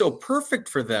is so perfect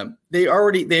for them. They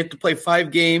have to play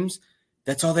 5 games.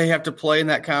 That's all they have to play in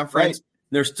that conference. Right.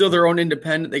 They're still their own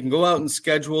independent. They can go out and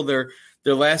schedule their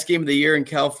last game of the year in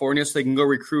California, so they can go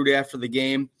recruit after the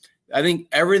game. I think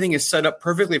everything is set up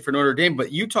perfectly for Notre Dame.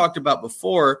 But you talked about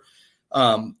before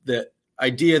the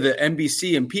idea that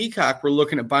NBC and Peacock were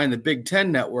looking at buying the Big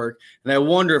Ten network. And I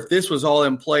wonder if this was all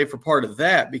in play for part of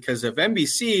that, because if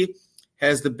NBC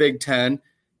has the Big Ten,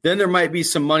 then there might be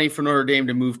some money for Notre Dame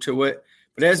to move to it.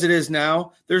 But as it is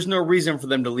now, there's no reason for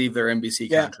them to leave their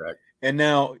NBC contract. And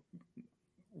now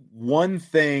one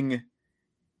thing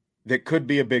that could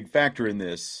be a big factor in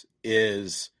this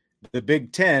is the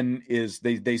Big Ten is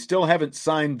they still haven't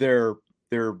signed their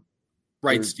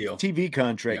rights deal, TV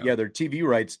contract. Yeah, their TV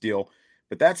rights deal,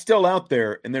 but that's still out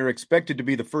there, and they're expected to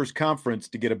be the first conference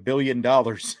to get $1 billion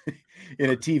in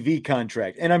a TV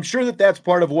contract. And I'm sure that that's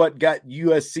part of what got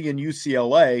USC and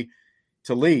UCLA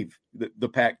to leave the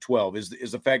Pac-12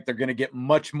 is the fact they're going to get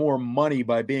much more money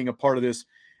by being a part of this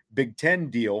Big Ten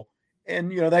deal.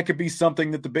 And, that could be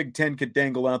something that the Big Ten could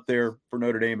dangle out there for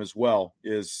Notre Dame as well,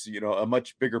 is, a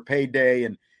much bigger payday.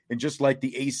 And just like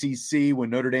the ACC, when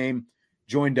Notre Dame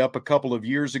joined up a couple of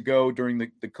years ago during the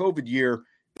COVID year,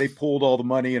 they pulled all the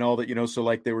money and all that, so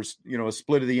like there was, a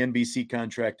split of the NBC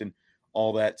contract and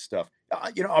all that stuff.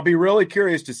 I'll be really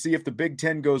curious to see if the Big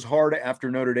Ten goes hard after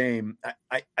Notre Dame.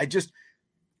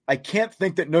 I can't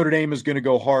think that Notre Dame is going to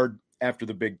go hard after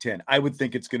the Big Ten. I would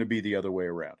think it's going to be the other way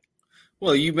around.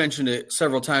 Well, you mentioned it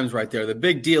several times right there. The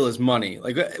big deal is money.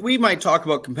 Like, we might talk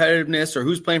about competitiveness or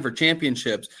who's playing for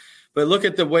championships, but look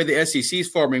at the way the SEC is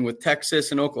forming with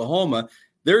Texas and Oklahoma.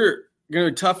 They're going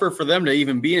to be tougher for them to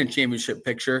even be in a championship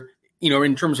picture,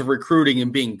 in terms of recruiting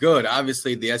and being good.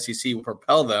 Obviously, the SEC will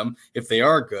propel them if they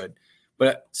are good.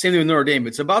 But same thing with Notre Dame.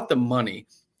 It's about the money.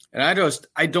 And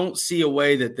I don't see a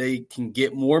way that they can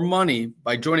get more money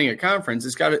by joining a conference.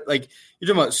 It's got to, like, you're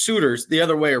talking about suitors the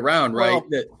other way around, right? Well,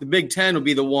 that the Big Ten will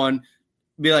be the one,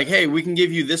 be like, hey, we can give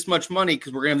you this much money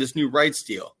because we're going to have this new rights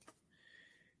deal.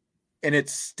 And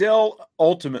it's still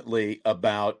ultimately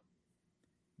about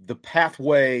the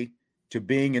pathway to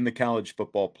being in the college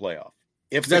football playoff.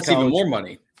 If that's even more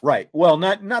money. Right. Well,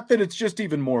 not that it's just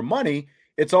even more money.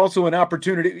 It's also an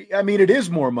opportunity. I mean, it is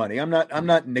more money. I'm not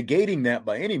negating that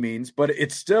by any means, but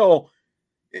it's still,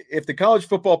 if the college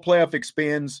football playoff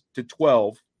expands to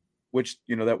 12, which,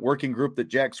 that working group that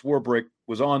Jack Swarbrick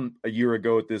was on a year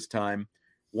ago at this time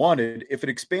wanted, if it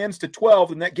expands to 12,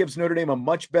 then that gives Notre Dame a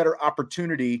much better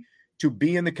opportunity to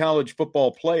be in the college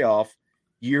football playoff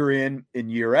year in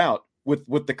and year out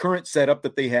with the current setup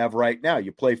that they have right now.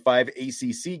 You play 5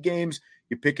 ACC games,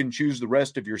 you pick and choose the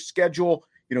rest of your schedule.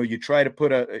 You try to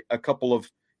put a couple of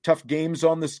tough games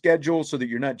on the schedule so that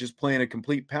you're not just playing a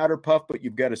complete powder puff, but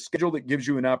you've got a schedule that gives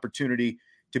you an opportunity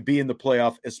to be in the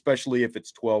playoff, especially if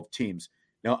it's 12 teams.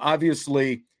 Now,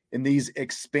 obviously, in these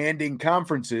expanding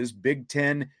conferences, Big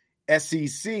Ten,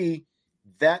 SEC,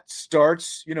 that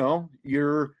starts,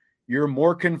 you're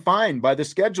more confined by the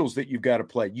schedules that you've got to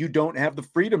play. You don't have the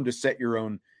freedom to set your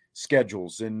own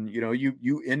schedules. And,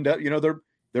 you end up,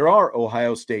 there are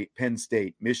Ohio State, Penn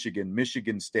State,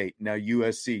 Michigan State, now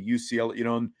USC, UCLA,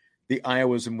 and the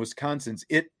Iowas and Wisconsins.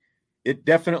 It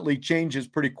definitely changes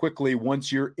pretty quickly once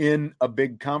you're in a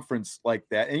big conference like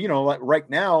that. And, like right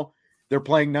now, they're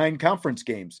playing 9 conference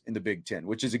games in the Big Ten,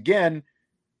 which is, again,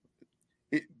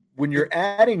 when you're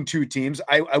adding 2 teams,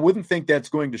 I wouldn't think that's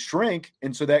going to shrink.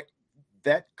 And so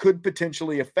that could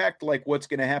potentially affect like what's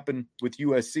going to happen with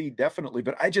USC, definitely.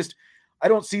 But I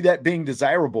don't see that being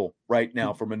desirable right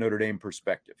now from a Notre Dame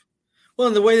perspective. Well,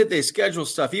 in the way that they schedule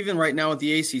stuff, even right now with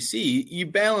the ACC, you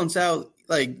balance out,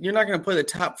 like, you're not going to play the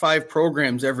top 5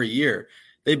 programs every year.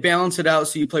 They balance it out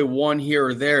so you play one here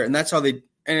or there, and that's how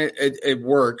it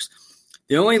works.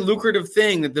 The only lucrative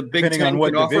thing that the Big Ten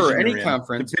can offer any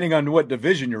conference. Depending on what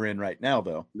division you're in right now,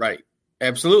 though. Right.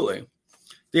 Absolutely.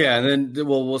 Yeah, and then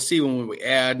we'll see when we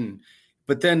add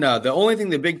But then the only thing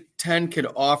the Big Ten could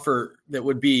offer that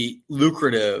would be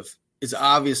lucrative is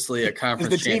obviously a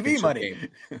conference is the TV money.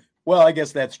 Game. Well, I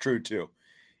guess that's true too.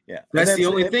 Yeah. That's the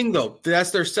only thing, though.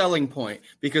 That's their selling point,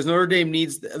 because Notre Dame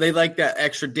they like that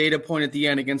extra data point at the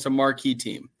end against a marquee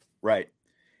team. Right.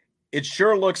 It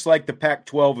sure looks like the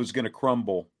Pac-12 is going to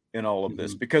crumble in all of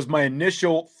this, because my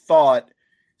initial thought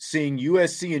seeing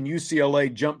USC and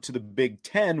UCLA jump to the Big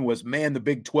Ten was, man, the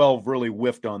Big 12 really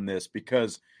whiffed on this,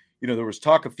 because, there was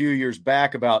talk a few years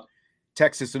back about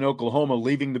Texas and Oklahoma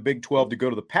leaving the Big 12 to go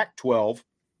to the Pac-12.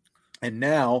 And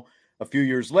now, a few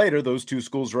years later, those two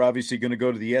schools are obviously going to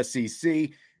go to the SEC.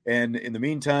 And in the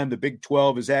meantime, the Big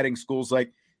 12 is adding schools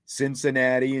like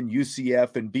Cincinnati and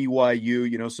UCF and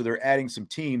BYU, so they're adding some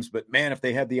teams. But, man, if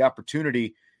they had the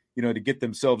opportunity, to get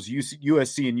themselves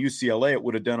USC and UCLA, it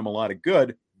would have done them a lot of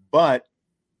good. But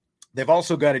they've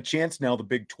also got a chance now, the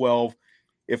Big 12,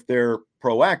 if they're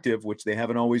proactive, which they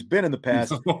haven't always been in the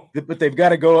past, but they've got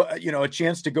to go, a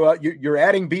chance to go out. You're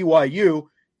adding BYU,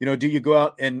 do you go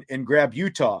out and grab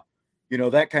Utah,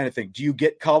 that kind of thing? Do you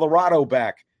get Colorado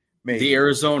back? Maybe the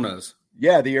Arizonas.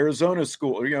 Yeah, the Arizona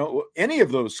school, any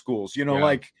of those schools,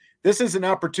 like this is an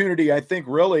opportunity, I think,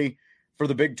 really for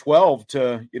the Big 12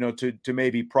 to, to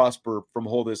maybe prosper from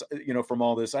all this.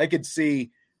 I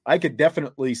could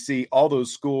definitely see all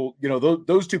those schools,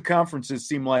 those two conferences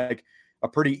seem like a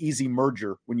pretty easy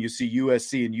merger when you see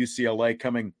USC and UCLA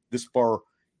coming this far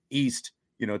east,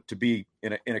 to be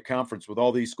in a conference with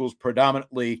all these schools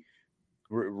predominantly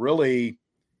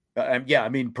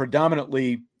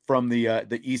predominantly from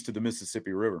the east of the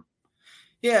Mississippi River.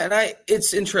 Yeah, and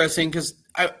it's interesting because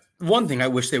one thing I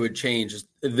wish they would change is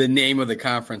the name of the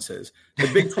conferences. The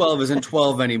Big 12 isn't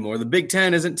 12 anymore. The Big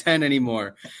 10 isn't 10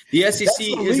 anymore. The SEC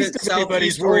isn't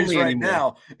Southeast only right anymore.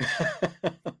 Now.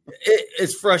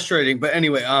 It's frustrating, but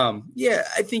anyway, I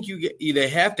think they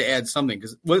have to add something,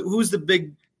 because who's the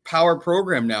big power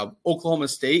program now? Oklahoma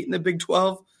State in the Big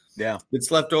 12. Yeah,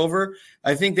 it's left over.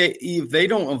 I think if they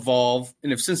don't evolve,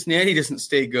 and if Cincinnati doesn't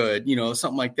stay good,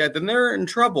 something like that, then they're in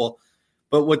trouble.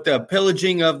 But with the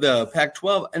pillaging of the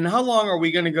Pac-12, and how long are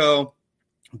we going to go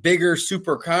bigger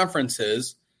super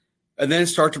conferences and then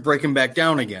start to break them back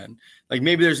down again? Like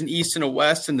maybe there's an East and a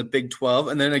West in the Big 12,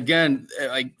 and then again,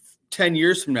 like 10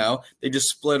 years from now, they just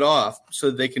split off so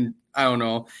that they can, I don't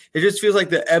know. It just feels like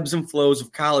the ebbs and flows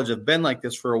of college have been like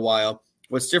this for a while.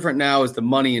 What's different now is the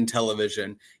money in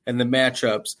television and the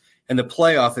matchups, and the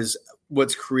playoff is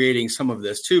what's creating some of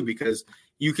this too, because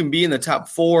you can be in the top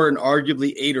 4 and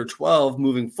arguably 8 or 12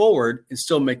 moving forward and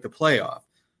still make the playoff.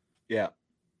 Yeah.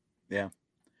 Yeah.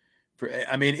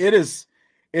 It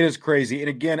is crazy. And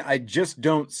again, I just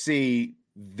don't see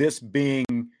this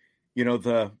being,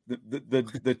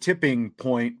 the tipping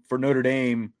point for Notre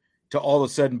Dame to all of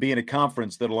a sudden be in a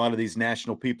conference that a lot of these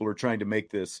national people are trying to make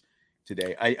this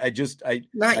today. I just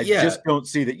don't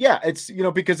see that. Yeah. It's,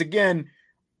 because again,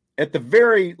 at the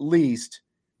very least,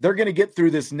 they're going to get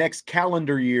through this next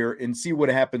calendar year and see what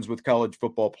happens with college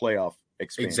football playoff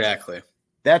expansion. Exactly.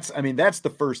 That's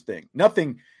the first thing.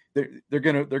 Nothing. They're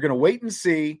going to wait and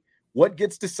see what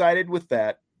gets decided with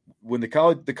that. When the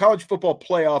college football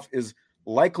playoff is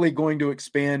likely going to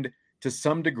expand to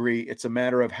some degree, it's a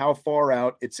matter of how far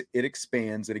out it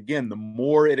expands. And again, the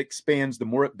more it expands, the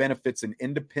more it benefits an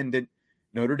independent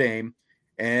Notre Dame.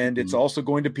 And it's also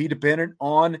going to be dependent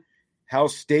on how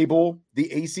stable the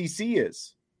ACC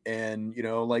is. And,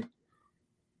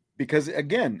 because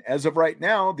again, as of right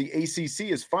now, the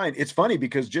ACC is fine. It's funny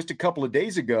because just a couple of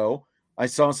days ago, I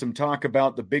saw some talk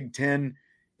about the Big Ten,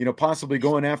 possibly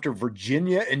going after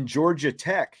Virginia and Georgia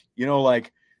Tech,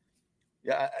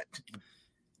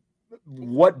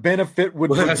 what benefit would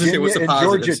Virginia and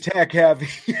Georgia Tech have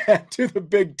to the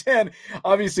Big Ten?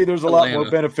 Obviously, there's a lot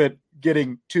more benefit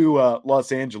getting to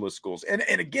Los Angeles schools. And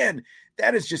again,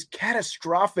 that is just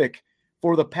catastrophic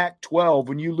for the Pac-12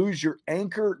 when you lose your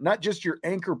anchor, not just your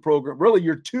anchor program, really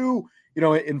your two,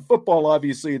 in football,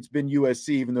 obviously it's been USC,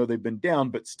 even though they've been down,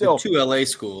 but still. The 2 LA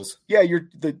schools. Yeah,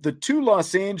 the 2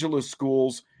 Los Angeles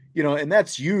schools, and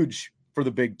that's huge for the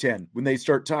Big Ten when they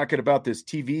start talking about this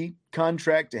TV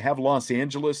contract to have Los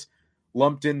Angeles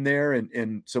lumped in there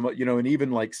and some, and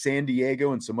even like San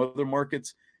Diego and some other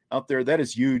markets out there. That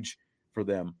is huge for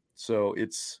them. So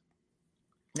it's,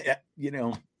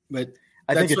 but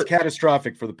I think it's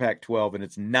catastrophic for the Pac-12, and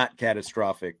it's not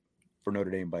catastrophic for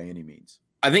Notre Dame by any means.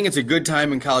 I think it's a good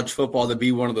time in college football to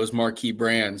be one of those marquee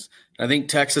brands. I think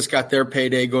Texas got their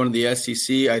payday going to the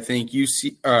SEC. I think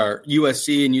USC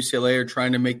and UCLA are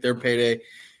trying to make their payday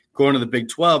going to the Big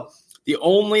 12. The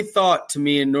only thought to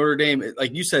me in Notre Dame,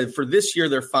 like you said, for this year,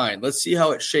 they're fine. Let's see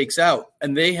how it shakes out.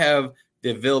 And they have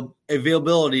the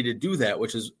availability to do that,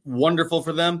 which is wonderful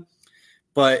for them.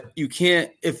 But you can't,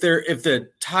 if the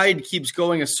tide keeps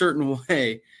going a certain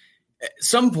way At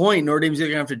some point, Notre Dame's either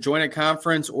going to have to join a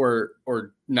conference or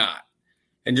not,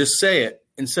 and just say it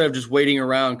instead of just waiting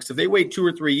around. Because if they wait 2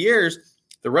 or 3 years,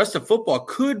 the rest of football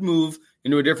could move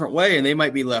into a different way, and they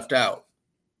might be left out.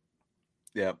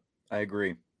 Yeah, I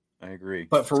agree.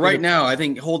 But for right now, I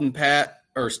think holding pat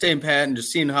or staying pat and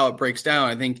just seeing how it breaks down,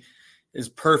 I think is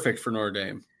perfect for Notre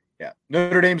Dame. Yeah,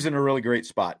 Notre Dame's in a really great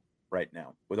spot right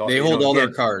now. With all they hold all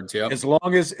their cards. Yeah, as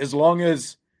long as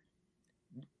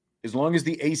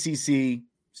the ACC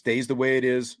stays the way it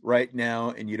is right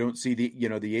now, and you don't see the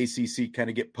ACC kind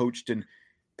of get poached and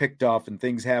picked off and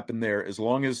things happen there. As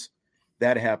long as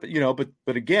that happens,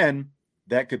 but again,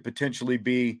 that could potentially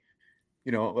be,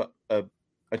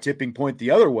 a tipping point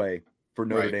the other way for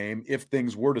Notre Dame if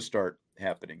things were to start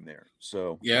happening there.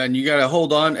 So yeah, and you got to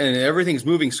hold on, and everything's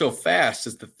moving so fast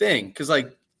is the thing. Because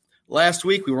like last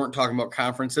week, we weren't talking about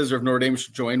conferences or if Notre Dame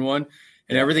should join one,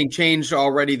 and everything changed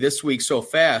already this week so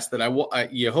fast that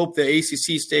you hope the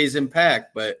ACC stays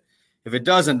intact, but if it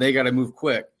doesn't, they got to move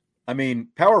quick. I mean,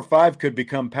 Power 5 could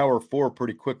become Power 4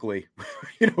 pretty quickly.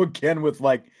 Again with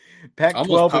like Pac-12,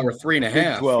 almost Power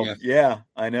 3.5. 12. Yeah,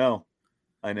 I know.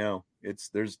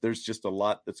 There's just a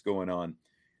lot that's going on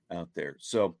out there.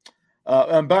 So,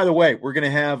 and by the way, we're going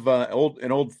to have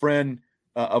an old friend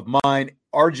of mine,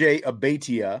 RJ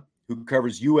Abatia, who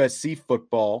covers USC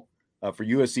football for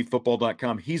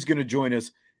USCfootball.com. He's going to join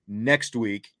us next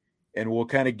week, and we'll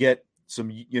kind of get some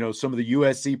of the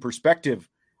USC perspective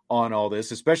on all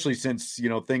this, especially since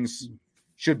things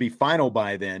should be final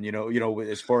by then.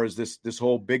 As far as this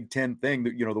whole Big Ten thing,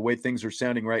 the way things are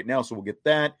sounding right now. So we'll get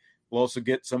that. We'll also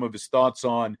get some of his thoughts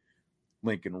on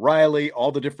Lincoln Riley,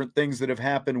 all the different things that have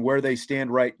happened, where they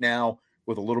stand right now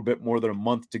with a little bit more than a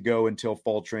month to go until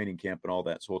fall training camp and all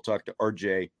that. So we'll talk to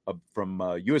RJ from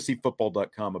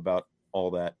USCfootball.com about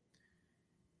all that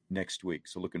next week.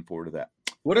 So looking forward to that.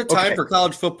 What a time for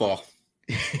college football.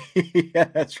 Yeah,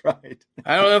 that's right.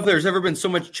 I don't know if there's ever been so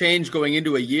much change going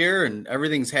into a year and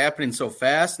everything's happening so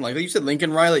fast. And like you said,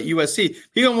 Lincoln Riley at USC,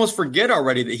 people almost forget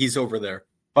already that he's over there.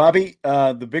 Bobby,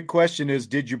 the big question is,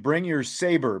 did you bring your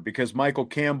saber? Because Michael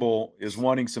Campbell is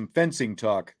wanting some fencing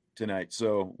talk tonight.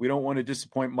 So we don't want to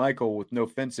disappoint Michael with no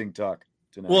fencing talk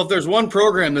tonight. Well, if there's one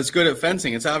program that's good at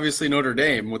fencing, it's obviously Notre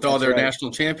Dame with all their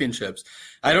national championships.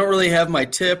 I don't really have my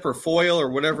tip or foil or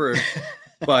whatever,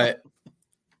 but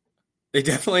they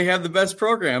definitely have the best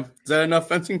program. Is that enough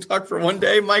fencing talk for one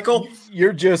day, Michael?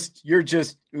 You're just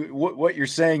what you're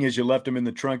saying is you left them in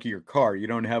the trunk of your car. You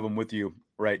don't have them with you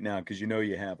right now because you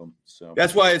have them. So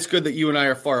that's why it's good that you and I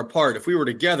are far apart. If we were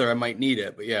together, I might need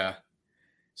it, but yeah.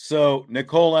 So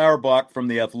Nicole Auerbach from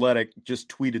The Athletic just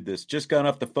tweeted this. Just got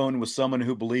off the phone with someone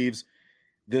who believes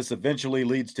this eventually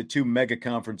leads to 2 mega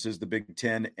conferences, the Big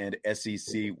Ten and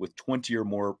SEC, with 20 or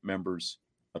more members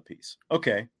apiece.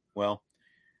 Okay, well.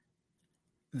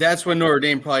 That's when Notre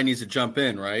Dame probably needs to jump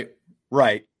in, right?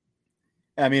 Right.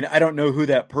 I mean, I don't know who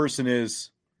that person is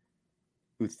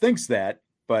who thinks that,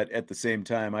 but at the same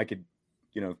time, I could,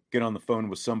 get on the phone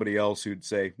with somebody else who'd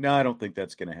say, no, I don't think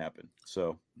that's going to happen.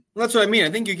 So that's what I mean. I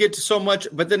think you get to so much,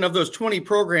 but then of those 20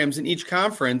 programs in each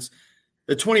conference,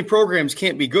 the 20 programs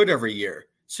can't be good every year.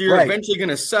 So you're eventually going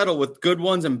to settle with good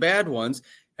ones and bad ones.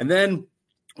 And then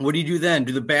what do you do then?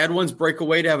 Do the bad ones break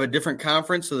away to have a different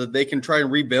conference so that they can try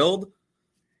and rebuild?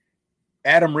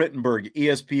 Adam Rittenberg,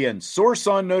 ESPN, source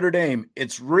on Notre Dame.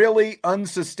 It's really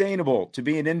unsustainable to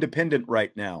be an independent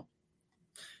right now.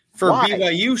 For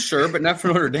BYU, sure, but not for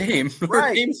Notre Dame.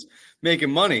 Notre Dame's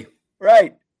making money.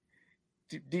 Right.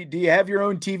 Do you have your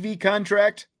own TV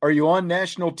contract? Are you on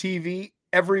national TV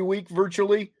every week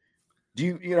virtually?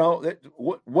 Do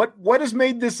what has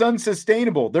made this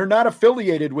unsustainable? They're not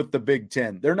affiliated with the Big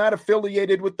Ten. They're not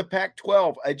affiliated with the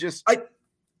Pac-12.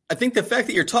 I think the fact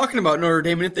that you're talking about Notre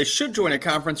Dame and if they should join a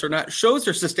conference or not shows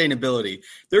their sustainability.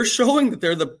 They're showing that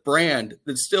they're the brand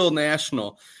that's still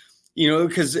national,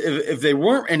 because if they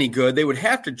weren't any good, they would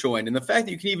have to join. And the fact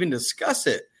that you can even discuss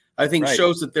it, I think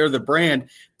shows that they're the brand.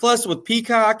 Plus with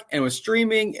Peacock and with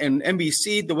streaming and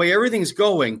NBC, the way everything's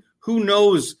going, who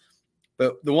knows?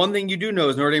 But the one thing you do know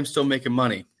is Notre Dame's still making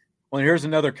money. Well, here's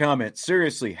another comment.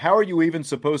 Seriously, how are you even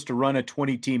supposed to run a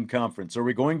 20-team conference? Are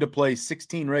we going to play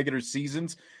 16 regular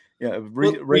seasons?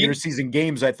 Regular season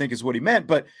games, I think is what he meant.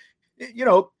 But,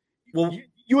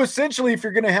 you essentially, if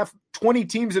you're going to have 20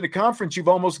 teams in a conference, you've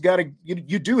almost got to,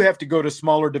 you do have to go to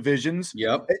smaller divisions.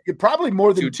 Yep. Probably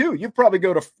more than 2. You've probably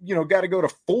got to go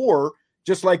to 4,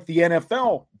 just like the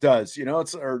NFL does,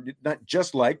 or not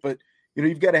just like, but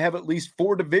you've got to have at least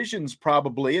 4 divisions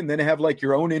probably, and then have like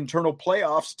your own internal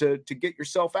playoffs to get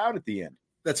yourself out at the end.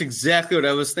 That's exactly what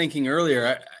I was thinking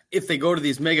earlier. If they go to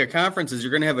these mega conferences,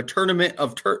 you're going to have a tournament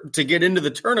to get into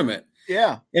the tournament.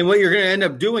 Yeah. And what you're going to end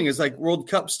up doing is like World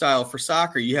Cup style for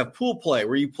soccer. You have pool play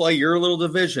where you play your little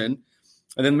division,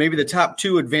 and then maybe the top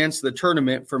 2 advance to the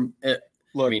tournament from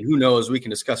Look, I mean, who knows? We can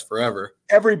discuss forever.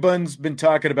 Everyone's been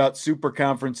talking about super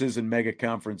conferences and mega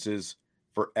conferences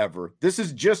forever. This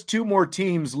is just 2 more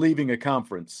teams leaving a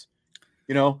conference.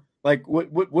 Like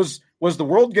what was the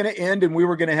world going to end and we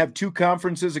were going to have 2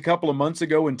 conferences a couple of months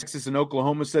ago when Texas and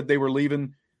Oklahoma said they were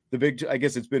leaving the big, I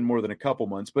guess it's been more than a couple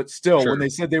months, but still when they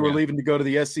said they were leaving to go to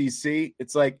the SEC,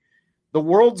 it's like the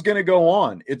world's going to go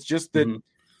on. It's just that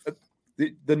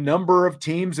the number of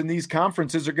teams in these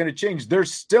conferences are going to change.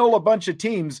 There's still a bunch of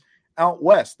teams out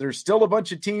west. There's still a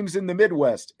bunch of teams in the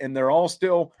Midwest, and they're all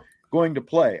still going to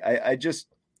play.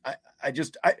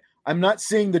 I'm not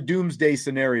seeing the doomsday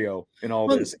scenario in all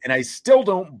this, and I still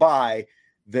don't buy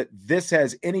that this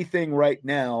has anything right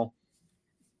now,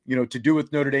 to do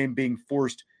with Notre Dame being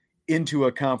forced into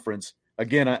a conference.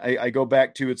 Again, I go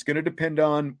back to it's going to depend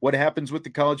on what happens with the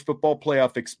college football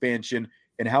playoff expansion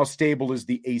and how stable is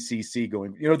the ACC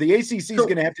going. The ACC is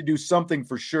going to have to do something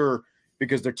for sure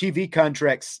because their TV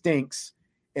contract stinks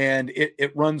and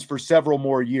it runs for several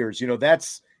more years.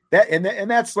 That's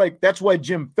why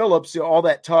Jim Phillips, all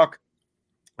that talk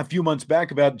a few months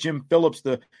back about Jim Phillips,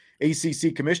 the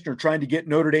ACC commissioner, trying to get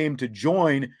Notre Dame to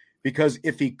join, because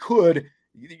if he could,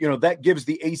 that gives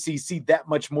the ACC that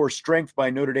much more strength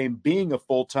by Notre Dame being a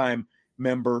full-time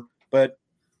member. But,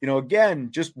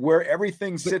 again, just where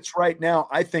everything sits right now,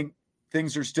 I think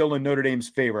things are still in Notre Dame's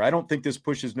favor. I don't think this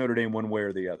pushes Notre Dame one way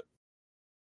or the other.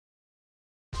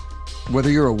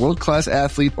 Whether you're a world-class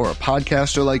athlete or a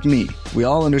podcaster like me, we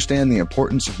all understand the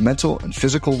importance of mental and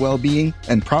physical well-being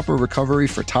and proper recovery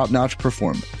for top-notch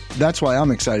performance. That's why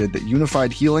I'm excited that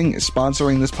Unified Healing is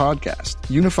sponsoring this podcast.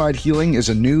 Unified Healing is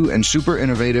a new and super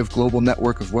innovative global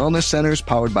network of wellness centers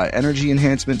powered by Energy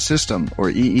Enhancement System,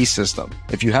 or EE System.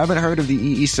 If you haven't heard of the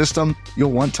EE System,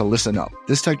 you'll want to listen up.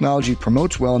 This technology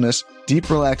promotes wellness, deep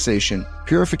relaxation,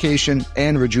 purification,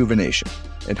 and rejuvenation.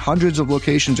 In hundreds of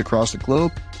locations across the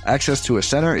globe, access to a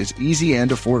center is easy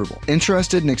and affordable.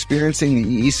 Interested in experiencing the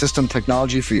EE System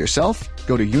technology for yourself?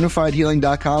 Go to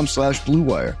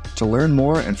unifiedhealing.com/bluewire to learn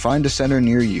more and find a center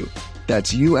near you.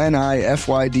 That's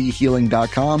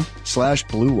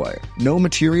unifydhealing.com/bluewire. No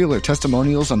material or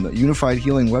testimonials on the Unified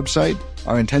Healing website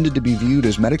are intended to be viewed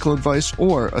as medical advice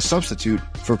or a substitute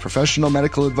for professional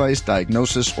medical advice,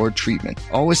 diagnosis, or treatment.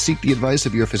 Always seek the advice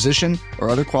of your physician or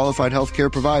other qualified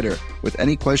healthcare provider with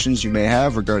any questions you may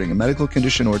have regarding a medical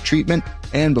condition or treatment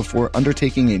and before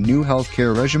undertaking a new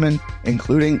healthcare regimen,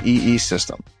 including EE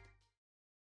System.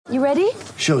 You ready?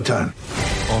 Showtime.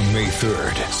 On May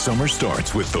 3rd, summer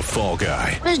starts with The Fall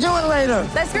Guy. Let's do it later.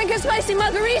 Let's drink a spicy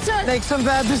margarita. Make some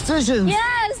bad decisions.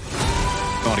 Yes.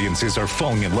 Audiences are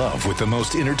falling in love with the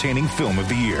most entertaining film of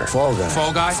the year. Fall Guy.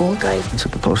 Fall Guy? Fall guy. That's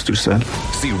what the poster said.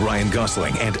 See Ryan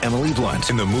Gosling and Emily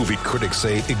Blunt in the movie critics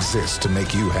say exists to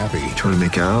make you happy. Trying to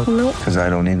make it out? Nope. Because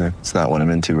I don't either. It's not what I'm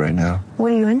into right now.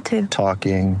 What are you into?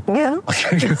 Talking. Yeah.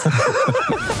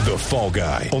 The Fall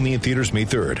Guy. Only in theaters May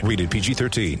 3rd. Rated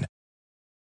PG-13.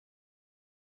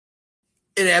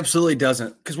 It absolutely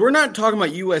doesn't, because we're not talking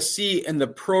about USC and the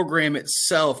program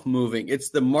itself moving. It's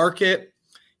the market,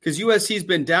 because USC's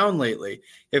been down lately.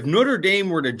 If Notre Dame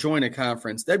were to join a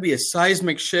conference, that'd be a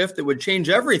seismic shift that would change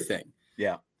everything.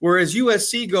 Yeah. Whereas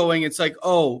USC going, it's like,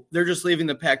 oh, they're just leaving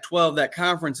the Pac-12. That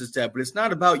conference is dead. But it's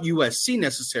not about USC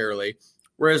necessarily.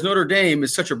 Whereas Notre Dame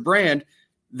is such a brand,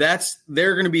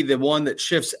 they're going to be the one that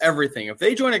shifts everything. If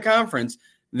they join a conference,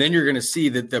 then you're going to see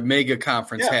that the mega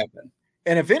conference happen.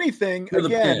 And if anything,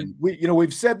 again,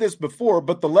 we've said this before,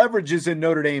 but the leverage is in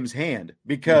Notre Dame's hand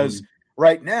because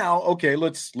right now, okay,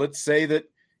 let's say that,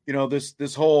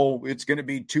 this whole, it's going to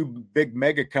be 2 big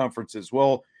mega conferences.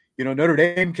 Well, Notre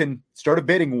Dame can start a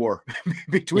bidding war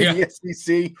between the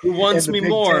SEC. Who wants and the me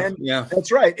Big more? Ten. Yeah,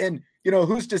 that's right. And,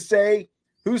 who's to say,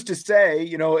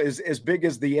 as big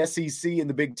as the SEC and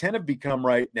the Big Ten have become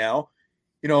right now,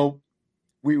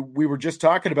 we were just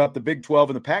talking about the Big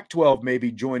 12 and the Pac-12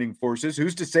 maybe joining forces.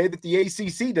 Who's to say that the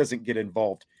ACC doesn't get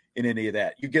involved in any of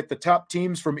that? You get the top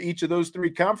teams from each of those 3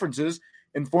 conferences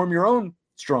and form your own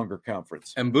stronger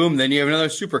conference. And boom, then you have another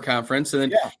super conference.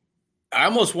 And then I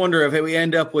almost wonder if we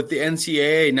end up with the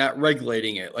NCAA not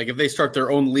regulating it, like if they start their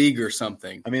own league or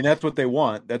something. I mean, that's what they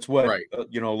want. That's what, a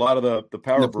lot of the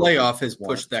power. And the playoff has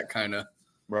pushed that kind of.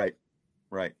 Right.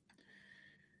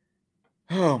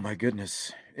 Oh, my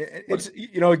goodness. It's,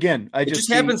 again, it just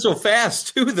happens so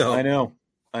fast too, though. I know.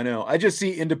 I just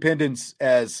see independence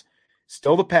as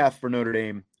still the path for Notre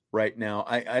Dame right now.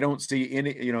 I don't see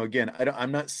any, again,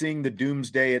 I'm not seeing the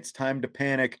doomsday. It's time to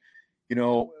panic.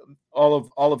 All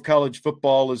of college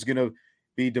football is going to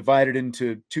be divided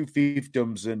into two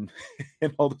fiefdoms and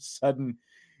all of a sudden,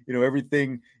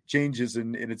 everything changes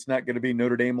and it's not going to be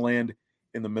Notre Dame land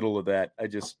in the middle of that.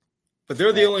 But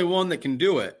they're the only one that can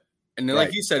do it. And then,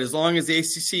 like you said, as long as the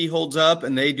ACC holds up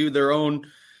and they do their own,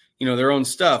 their own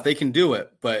stuff, they can do it.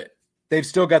 But they've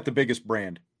still got the biggest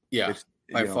brand. Yeah,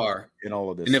 by far in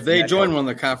all of this. And if they join one of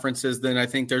the conferences, then I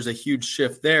think there's a huge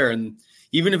shift there. And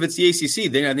even if it's the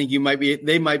ACC, then I think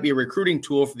they might be a recruiting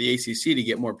tool for the ACC to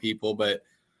get more people. But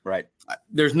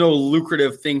there's no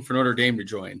lucrative thing for Notre Dame to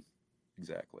join.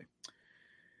 Exactly. Do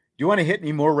you want to hit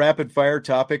any more rapid fire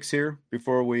topics here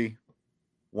before we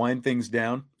wind things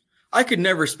down? I could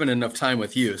never spend enough time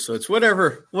with you, so it's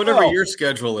whatever your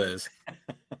schedule is.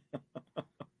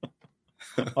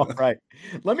 All right.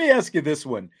 Let me ask you this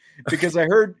one, because I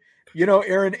heard,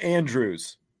 Erin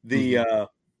Andrews, the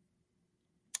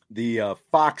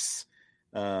Fox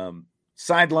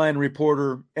sideline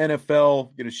reporter,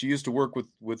 NFL, she used to work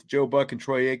with Joe Buck and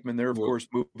Troy Aikman. They're, of course,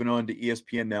 moving on to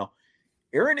ESPN now.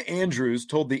 Erin Andrews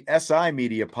told the SI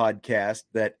Media podcast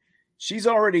that she's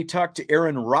already talked to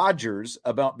Aaron Rodgers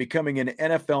about becoming an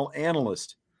NFL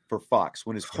analyst for Fox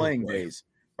when his playing days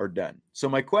are done. So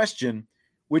my question,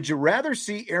 would you rather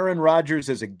see Aaron Rodgers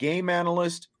as a game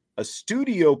analyst, a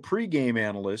studio pregame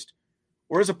analyst,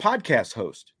 or as a podcast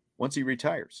host once he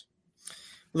retires?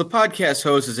 Well, the podcast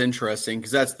host is interesting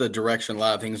because that's the direction a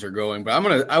lot of things are going.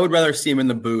 But I would rather see him in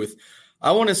the booth.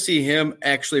 I want to see him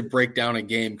actually break down a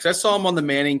game because I saw him on the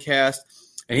Manning cast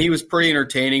and he was pretty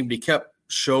entertaining, but he kept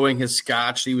showing his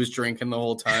scotch he was drinking the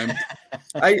whole time.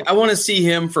 I want to see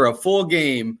him for a full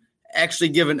game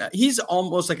actually he's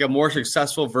almost like a more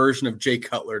successful version of Jay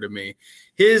Cutler to me.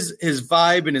 His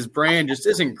vibe and his brand just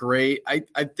isn't great. I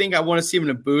think I want to see him in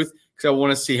a booth because I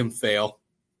want to see him fail.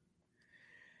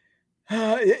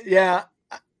 Yeah.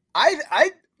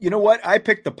 I you know what? I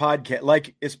picked the podcast,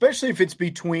 like, especially if it's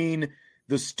between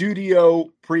the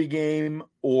studio pregame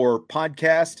or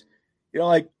podcast,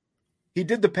 like he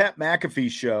did the Pat McAfee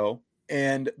show,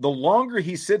 and the longer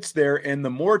he sits there and the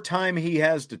more time he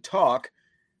has to talk,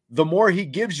 the more he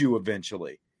gives you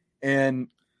eventually. And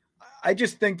I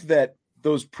just think that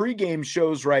those pregame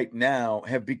shows right now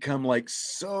have become like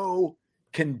so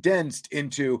condensed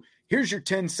into, here's your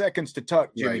 10 seconds to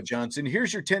talk, Jimmy Johnson.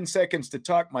 Here's your 10 seconds to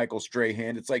talk, Michael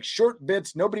Strahan. It's like short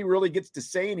bits. Nobody really gets to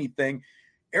say anything.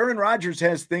 Aaron Rodgers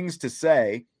has things to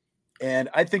say. And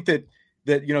I think that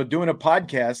doing a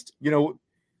podcast,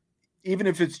 even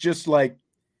if it's just like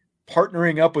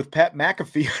partnering up with Pat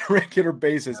McAfee on a regular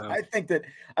basis, I think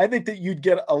that you'd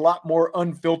get a lot more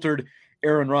unfiltered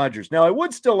Aaron Rodgers. Now, I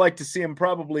would still like to see him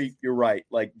probably, you're right,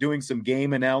 like doing some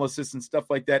game analysis and stuff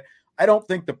like that. I don't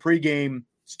think the pregame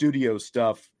studio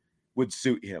stuff would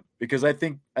suit him because I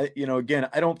think, again,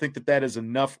 I don't think that is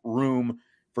enough room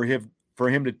for him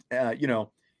to,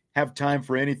 have time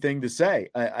for anything to say.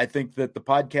 I think that the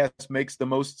podcast makes the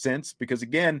most sense because,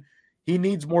 again, he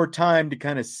needs more time to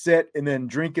kind of sit and then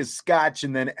drink his scotch.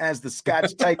 And then as the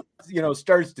scotch type,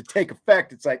 starts to take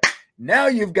effect, it's like, now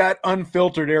you've got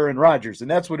unfiltered Aaron Rodgers. And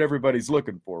that's what everybody's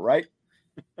looking for, right?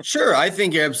 Sure. I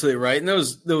think you're absolutely right. And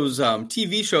those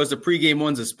TV shows, the pregame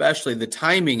ones, especially, the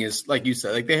timing is, like you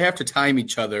said, like they have to time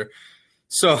each other.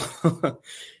 So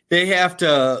they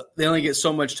only get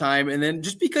so much time. And then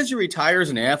just because you retire as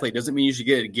an athlete doesn't mean you should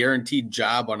get a guaranteed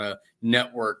job on a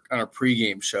network on a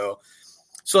pregame show.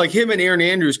 So like him and Aaron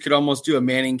Andrews could almost do a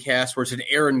Manning cast where it's an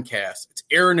Aaron cast. It's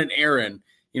Aaron and Aaron,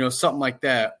 something like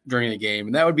that during the game.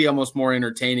 And that would be almost more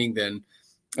entertaining than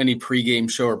any pregame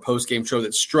show or postgame show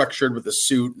that's structured with a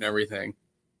suit and everything.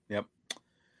 Yep.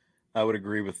 I would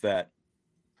agree with that.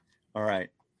 All right.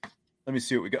 Let me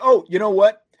see what we got. Oh, you know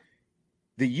what?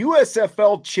 The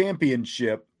USFL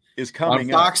championship is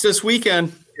coming on Fox this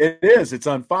weekend. It is. It's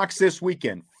on Fox this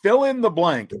weekend. Fill in the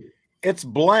blank. It's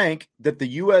blank that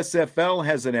the USFL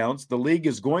has announced the league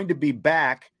is going to be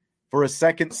back for a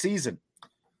second season.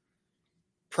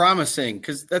 Promising,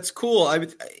 because that's cool.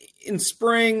 In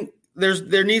spring,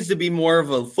 there needs to be more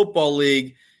of a football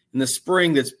league in the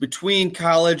spring that's between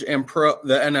college and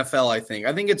the NFL,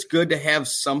 I think it's good to have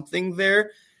something there.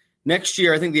 Next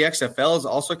year, I think the XFL is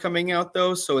also coming out,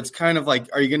 though. So it's kind of like,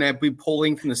 are you going to be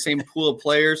pulling from the same pool of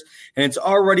players? And it's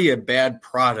already a bad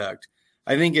product.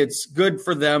 I think it's good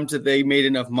for them they made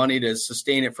enough money to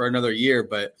sustain it for another year.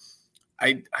 But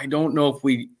I don't know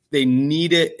if they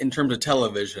need it in terms of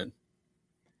television.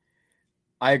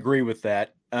 I agree with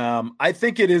that. I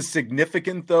think it is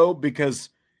significant, though, because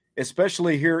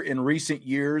especially here in recent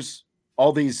years,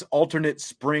 all these alternate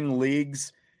spring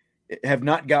leagues have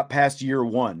not got past year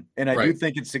one. And I do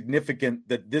think it's significant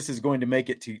that this is going to make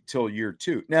it till year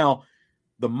two. Now,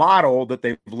 the model that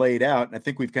they've laid out, and I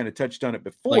think we've kind of touched on it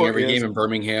before. Like every game in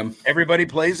Birmingham. Everybody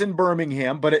plays in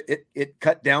Birmingham, but it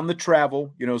cut down the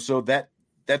travel, so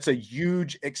that's a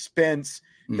huge expense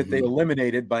that they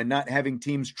eliminated by not having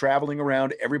teams traveling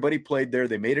around. Everybody played there.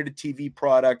 They made it a TV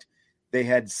product. They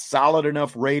had solid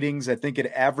enough ratings. I think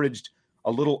it averaged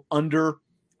a little under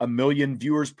 1 million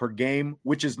viewers per game,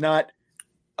 which is not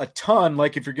a ton,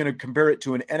 like if you're going to compare it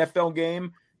to an NFL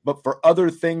game, but for other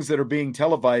things that are being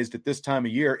televised at this time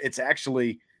of year, it's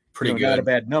actually pretty good. Not a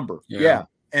bad number. Yeah.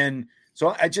 And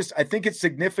so I think it's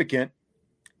significant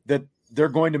that they're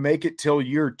going to make it till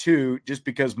year 2, just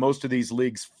because most of these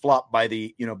leagues flop by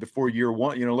before year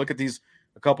 1. Look at these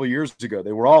a couple of years ago.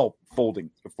 They were all folding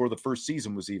before the first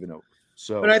season was even over.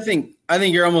 So, but I think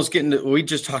you're almost getting to, we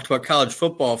just talked about college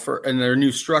football and their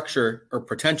new structure or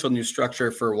potential new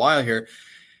structure for a while here.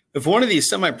 If one of these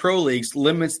semi-pro leagues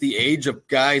limits the age of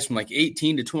guys from like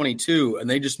 18 to 22 and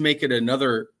they just make it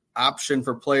another option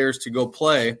for players to go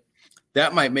play,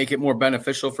 that might make it more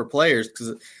beneficial for players,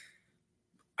 because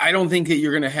I don't think that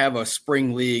you're going to have a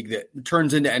spring league that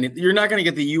turns into anything. You're not going to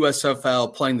get the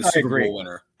USFL playing the Super Bowl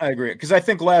winner. I agree. Because I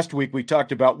think last week we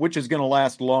talked about which is going to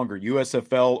last longer,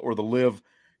 USFL or the Live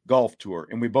Golf Tour.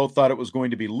 And we both thought it was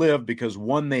going to be Live because,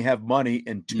 one, they have money,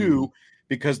 and two,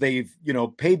 because they've,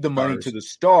 paid the money to the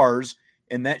stars,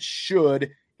 and that should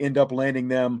end up landing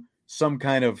them some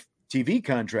kind of TV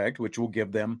contract, which will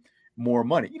give them more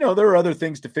money. There are other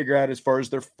things to figure out as far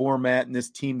as their format and this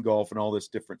team golf and all this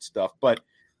different stuff, but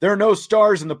there are no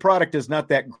stars, and the product is not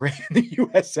that great in the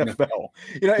USFL.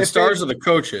 The stars are the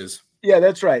coaches. Yeah,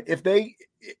 that's right. If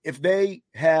they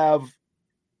have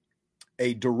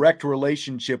a direct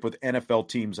relationship with NFL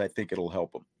teams, I think it'll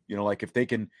help them. Like if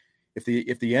the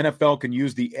NFL can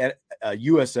use the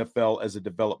USFL as a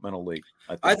developmental league,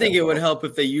 I think it would help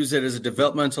if they use it as a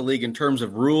developmental league in terms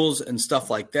of rules and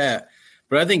stuff like that.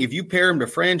 But I think if you pair them to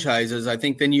franchises, I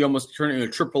think then you almost turn it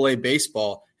into AAA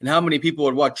baseball. And how many people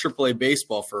would watch AAA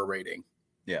baseball for a rating?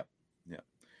 Yeah.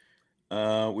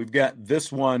 We've got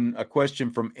this one, a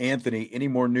question from Anthony. Any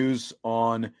more news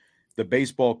on the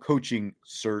baseball coaching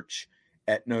search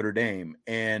at Notre Dame?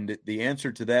 And the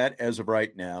answer to that as of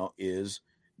right now is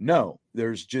no.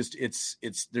 There's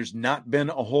not been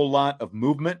a whole lot of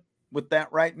movement with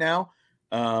that right now.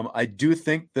 I do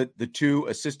think that the 2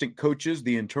 assistant coaches,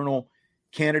 the internal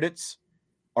candidates,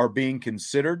 are being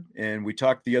considered. And we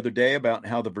talked the other day about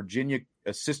how the Virginia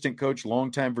assistant coach,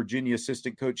 longtime Virginia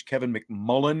assistant coach, Kevin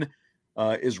McMullen,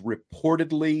 is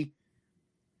reportedly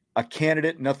a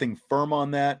candidate. Nothing firm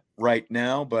on that right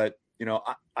now, but,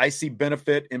 I see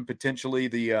benefit in potentially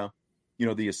the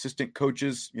assistant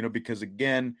coaches, because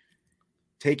again,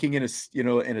 taking an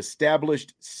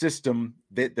established system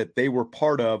that they were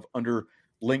part of under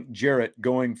Link Jarrett,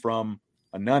 going from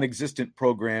a non-existent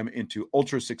program into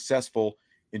ultra successful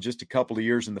in just a couple of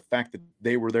years, and the fact that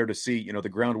they were there to see, the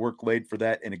groundwork laid for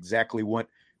that and exactly what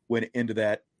went into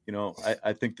that,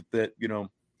 I think that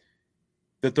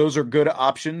those are good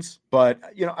options, but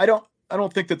I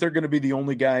don't think that they're going to be the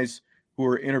only guys who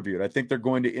are interviewed. I think they're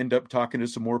going to end up talking to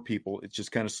some more people. It's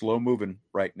just kind of slow moving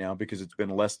right now because it's been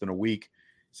less than a week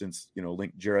since,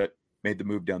 Link Jarrett made the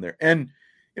move down there. And,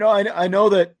 I know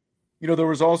that, there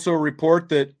was also a report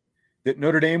that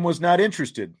Notre Dame was not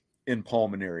interested in Paul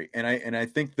Mainieri. And I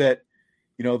think that,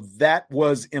 that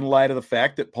was in light of the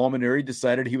fact that Paul Mainieri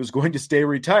decided he was going to stay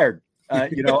retired.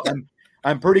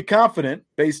 I'm pretty confident,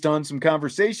 based on some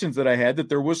conversations that I had, that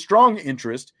there was strong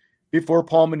interest before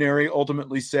Paul Mainieri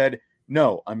ultimately said,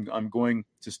 no, I'm going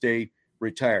to stay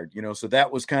retired. So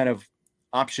that was kind of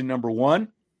option number 1,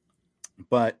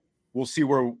 but we'll see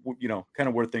where, kind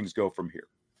of where things go from here.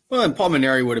 Well, and Paul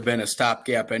Mainieri would have been a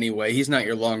stopgap anyway. He's not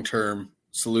your long-term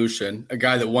solution. A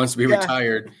guy that wants to be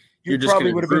retired, you're just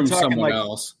going to groom someone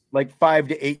else. Like 5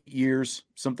 to 8 years,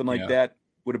 something like that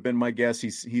would have been my guess.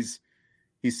 He's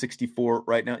 64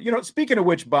 right now. Speaking of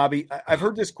which, Bobby, I've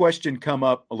heard this question come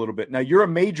up a little bit. Now, you're a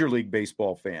Major League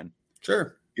Baseball fan.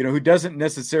 Sure. Who doesn't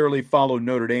necessarily follow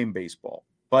Notre Dame baseball.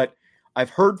 But I've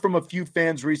heard from a few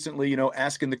fans recently,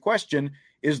 asking the question,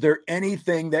 is there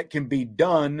anything that can be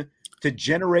done to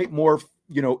generate more,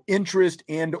 interest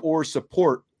and or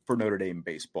support for Notre Dame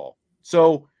baseball?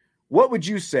 So what would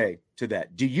you say to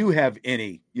that? Do you have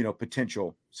any,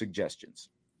 potential suggestions?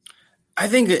 I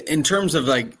think in terms of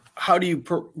how do you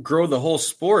grow the whole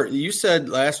sport? You said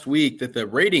last week that the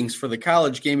ratings for the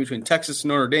college game between Texas and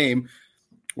Notre Dame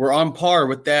were on par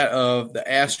with that of the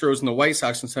Astros and the White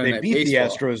Sox in Sunday Night Baseball. They beat the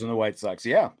Astros and the White Sox,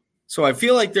 yeah. So I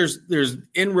feel like there's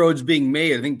inroads being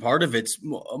made. I think part of it's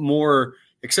more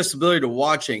accessibility to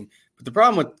watching. But the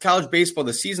problem with college baseball,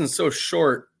 the season's so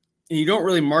short, and you don't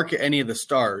really market any of the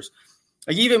stars.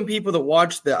 Like even people that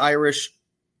watch the Irish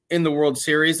in the World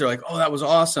Series, they're like, oh, that was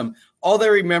awesome. All they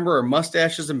remember are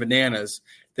mustaches and bananas.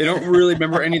 They don't really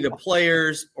remember any of the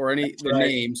players or any of the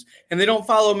names, and they don't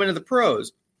follow them into the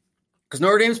pros. Because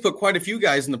Notre Dame's put quite a few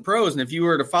guys in the pros, and if you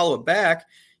were to follow it back,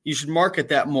 you should market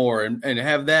that more and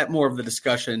have that more of the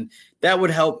discussion. That would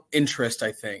help interest,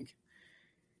 I think.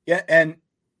 Yeah, and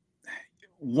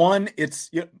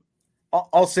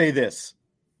I'll say this.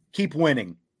 Keep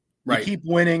winning. Right. You keep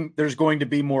winning, there's going to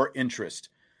be more interest.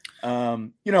 Now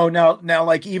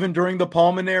like even during the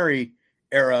Pulmonary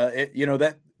era,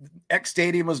 that X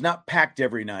Stadium was not packed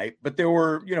every night, but there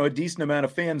were, a decent amount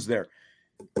of fans there.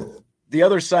 The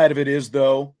other side of it is,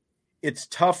 though, it's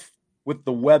tough with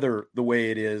the weather the way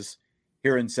it is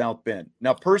here in South Bend.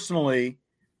 Now, personally,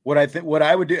 what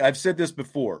I would do, I've said this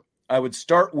before, I would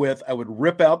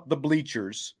rip out the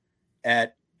bleachers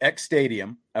at X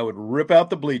Stadium. I would rip out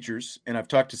the bleachers, and I've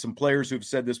talked to some players who've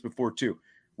said this before too.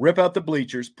 Rip out the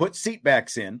bleachers, put seat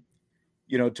backs in,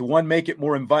 to one, make it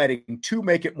more inviting, two,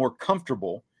 make it more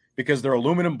comfortable because they're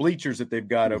aluminum bleachers that they've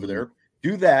got over there.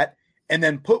 Do that, and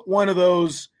then put one of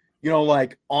those,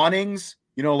 like awnings,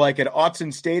 like at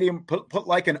Autzen Stadium, put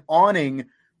like an awning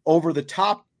over the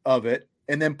top of it,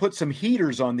 and then put some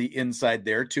heaters on the inside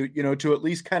there to at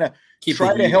least kind of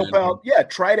try to help out. Yeah,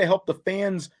 try to help the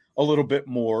fans a little bit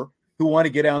more who want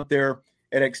to get out there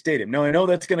at X Stadium. Now, I know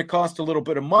that's going to cost a little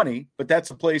bit of money, but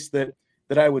that's a place that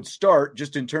I would start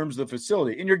just in terms of the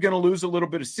facility. And you're going to lose a little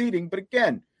bit of seating, but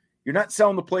again, you're not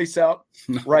selling the place out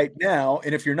right now.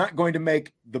 And if you're not going to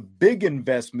make the big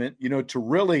investment, to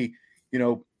really,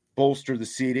 bolster the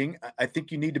seating, I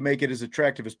think you need to make it as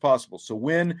attractive as possible. So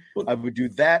I would do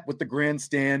that with the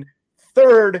grandstand.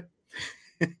 Third,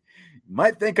 you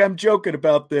might think I'm joking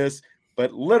about this,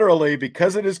 but literally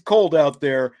because it is cold out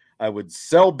there, I would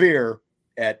sell beer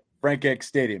at Frank X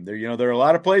Stadium. There are a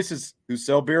lot of places who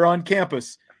sell beer on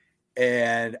campus,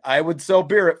 and I would sell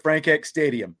beer at Frank X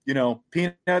Stadium.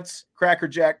 Peanuts, Cracker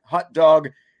Jack, hot dog,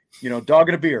 dog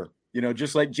and a beer.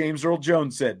 Just like James Earl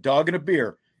Jones said, dog and a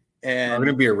beer. And dog and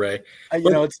a beer, Ray.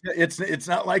 It's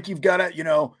not like you've got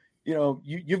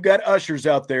you've got ushers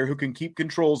out there who can keep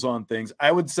controls on things.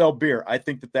 I would sell beer. I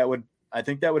think that would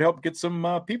help get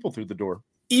some people through the door.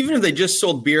 Even if they just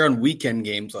sold beer on weekend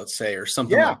games, let's say, or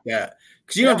something like that.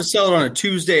 Because you don't have to sell it on a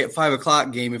Tuesday at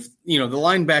 5:00 game. If, the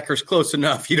linebacker's close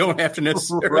enough, you don't have to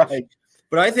necessarily. Right.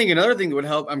 But I think another thing that would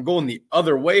help, I'm going the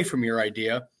other way from your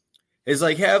idea, is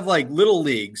like have like little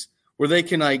leagues where they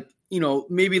can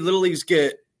maybe little leagues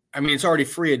get, it's already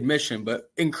free admission,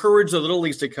 but encourage the little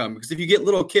leagues to come. Because if you get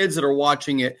little kids that are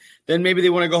watching it, then maybe they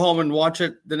want to go home and watch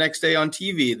it the next day on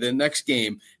TV, the next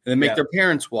game, and then make their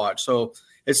parents watch. So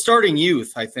it's starting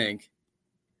youth, I think.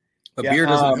 But beer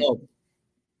doesn't help.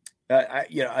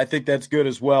 I think that's good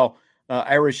as well.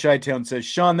 Irish Chi-Town says,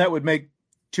 Sean, that would make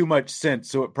too much sense,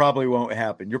 so it probably won't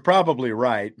happen. You're probably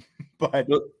right. But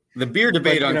the beer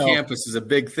debate on campus is a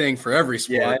big thing for every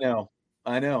sport. Yeah,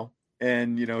 I know.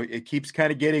 And, it keeps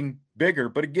kind of getting bigger.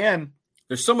 But again,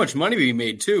 there's so much money to be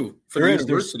made, too, for the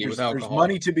university with alcohol. There's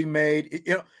money to be made.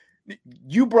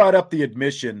 You brought up the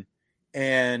admission,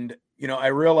 and, I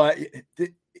realize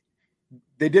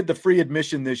they did the free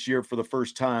admission this year for the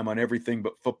first time on everything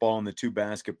but football and the two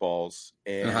basketballs.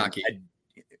 And hockey.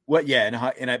 But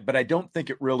I don't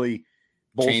think it really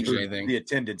bolsters the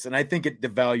attendance. And I think it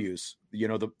devalues,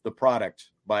 the product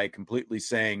by completely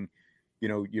saying,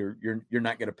 you're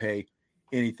not going to pay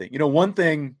anything. One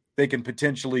thing they can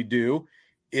potentially do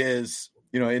is,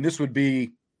 and this would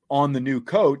be on the new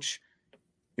coach.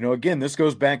 Again, this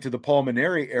goes back to the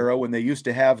Pulmonary era when they used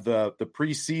to have the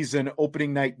preseason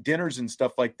opening night dinners and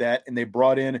stuff like that. And they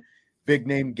brought in big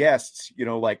name guests,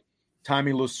 like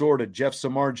Tommy Lasorda, Jeff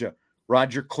Samardzija,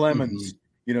 Roger Clemens,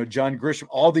 John Grisham,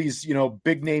 all these,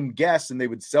 big name guests. And they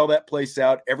would sell that place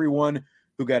out. Everyone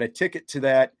who got a ticket to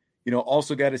that,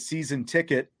 also got a season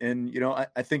ticket. And,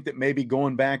 I think that maybe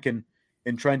going back and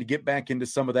trying to get back into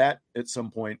some of that at some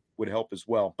point would help as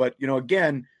well. But,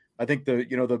 again, I think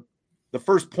the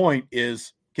first point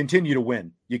is continue to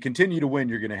win. You continue to win,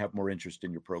 you're going to have more interest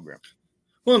in your program.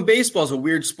 Well, and baseball is a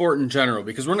weird sport in general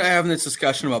because we're not having this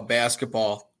discussion about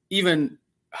basketball, even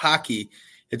hockey.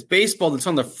 It's baseball that's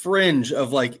on the fringe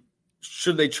of like,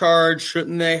 should they charge?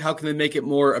 Shouldn't they? How can they make it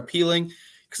more appealing?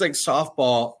 Because like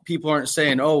softball, people aren't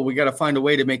saying, oh, we got to find a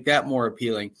way to make that more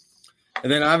appealing. And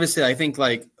then obviously I think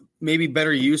like maybe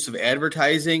better use of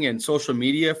advertising and social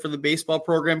media for the baseball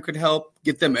program could help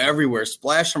get them everywhere,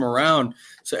 splash them around.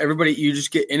 So everybody, you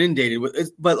just get inundated with it.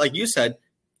 But like you said,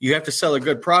 you have to sell a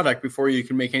good product before you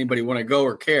can make anybody want to go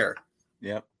or care.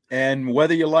 Yeah. And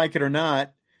whether you like it or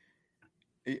not,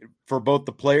 for both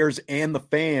the players and the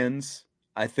fans,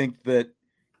 I think that,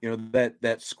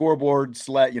 that scoreboard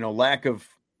lack of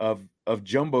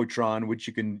Jumbotron, which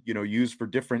you can, use for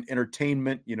different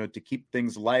entertainment, to keep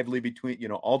things lively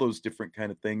between, all those different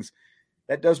kind of things,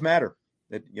 that does matter.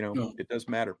 It does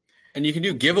matter. And you can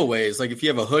do giveaways, like if you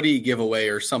have a hoodie giveaway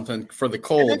or something for the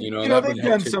cold, they've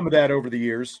done some of that over the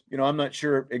years. I'm not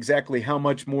sure exactly how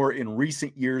much more in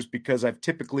recent years, because I've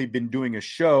typically been doing a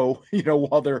show,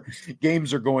 while their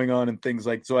games are going on and things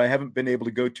so I haven't been able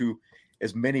to go to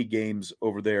as many games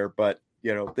over there, but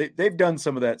they've done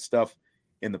some of that stuff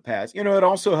in the past. It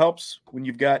also helps when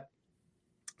you've got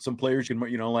some players,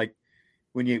 like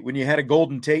when you had a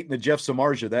Golden Tate and the Jeff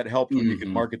Samardzija, that helped when you could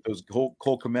market those Cole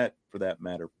Kmet for that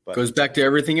matter. But goes back to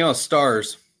everything else,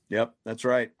 stars. Yep, that's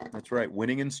right.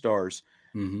 Winning in stars.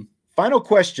 Mm-hmm. Final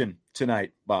question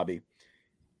tonight, Bobby.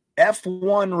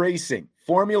 F1 racing,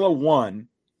 Formula One,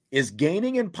 is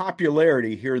gaining in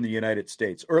popularity here in the United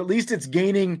States, or at least it's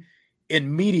gaining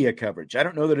in media coverage. I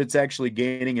don't know that it's actually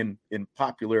gaining in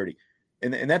popularity.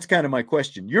 And that's kind of my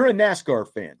question. You're a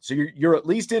NASCAR fan, so you're at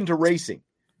least into racing.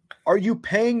 Are you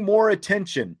paying more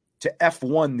attention to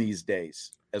F1 these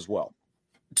days as well?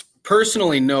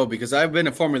 Personally, no, because I've been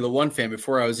a Formula One fan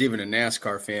before I was even a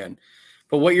NASCAR fan.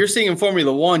 But what you're seeing in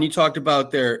Formula One, you talked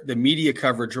about the media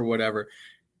coverage or whatever.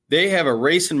 They have a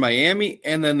race in Miami,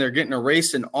 and then they're getting a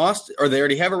race in Austin, or they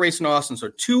already have a race in Austin. So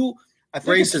two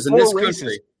races in this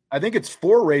country. I think it's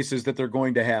 4 races that they're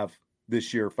going to have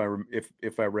this year, if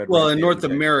I read well, right. In North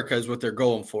America is what they're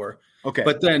going for. Okay.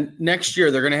 But then next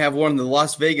year they're going to have one in the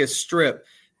Las Vegas Strip.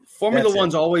 Formula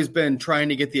One's always been trying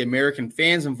to get the American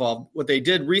fans involved. What they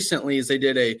did recently is they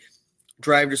did a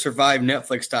Drive to Survive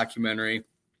Netflix documentary,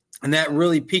 and that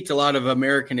really piqued a lot of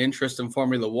American interest in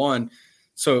Formula One.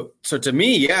 So to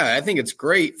me, yeah, I think it's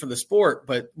great for the sport.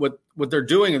 But what they're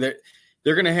doing,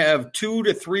 they're going to have 2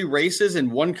 to 3 races in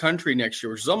one country next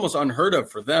year, which is almost unheard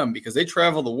of for them because they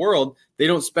travel the world. They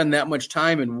don't spend that much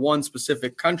time in one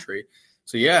specific country.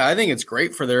 So yeah, I think it's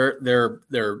great for their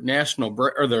national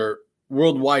or their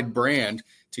worldwide brand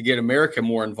to get America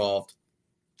more involved.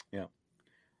 Yeah,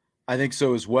 I think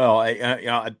so as well.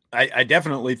 I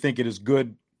definitely think it is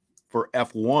good for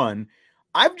F1.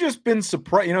 I've just been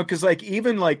surprised, because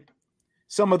even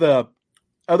some of the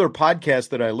other podcasts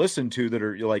that I listen to that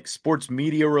are like sports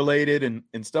media related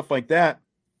and stuff like that,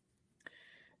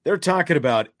 they're talking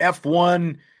about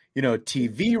F1,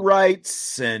 TV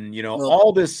rights and,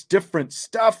 all this different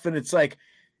stuff. And it's like,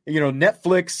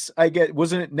 Netflix,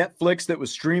 wasn't it Netflix that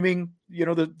was streaming,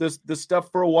 the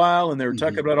stuff for a while, and they were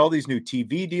talking about all these new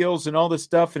TV deals and all this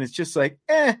stuff. And it's just like,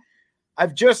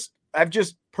 I've just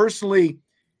personally,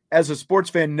 as a sports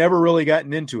fan, never really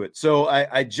gotten into it. So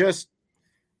I guess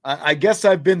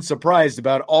I've been surprised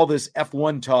about all this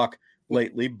F1 talk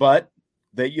lately, but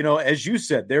they, as you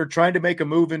said, they're trying to make a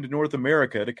move into North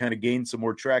America to kind of gain some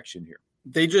more traction here.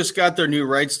 They just got their new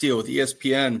rights deal with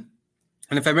ESPN.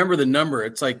 And if I remember the number,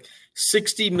 it's like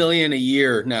 $60 million a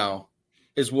year now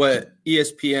is what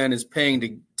ESPN is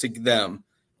paying to them,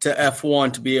 to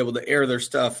F1, to be able to air their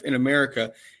stuff in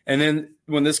America. And then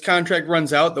when this contract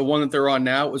runs out, the one that they're on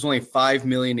now was only $5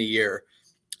 million a year.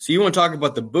 So you want to talk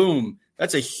about the boom.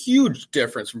 That's a huge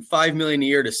difference from $5 million a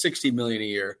year to $60 million a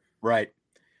year. Right.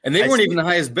 And they weren't even the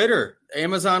highest bidder.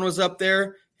 Amazon was up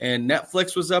there and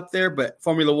Netflix was up there, but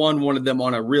Formula One wanted them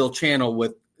on a real channel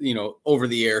with, over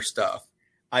the air stuff.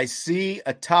 I see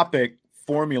a topic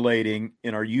formulating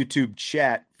in our YouTube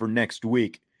chat for next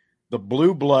week, the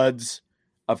blue bloods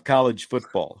of college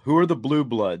football. Who are the blue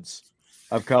bloods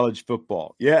of college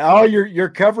football? Yeah. Oh, you're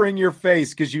covering your face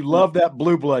because you love that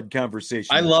blue blood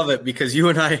conversation. I love it because you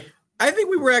and I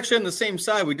think we were actually on the same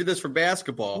side. We did this for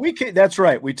basketball. That's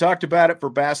right. We talked about it for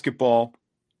basketball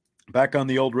back on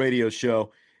the old radio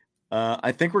show.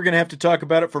 I think we're going to have to talk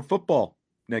about it for football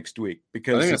next week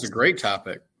because I think that's a great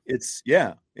topic. It's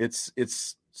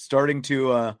starting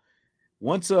to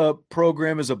once a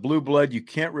program is a blue blood, you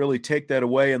can't really take that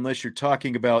away unless you're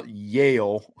talking about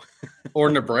Yale or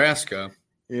Nebraska.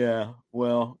 Yeah.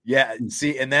 Well, yeah.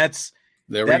 See, and that's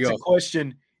a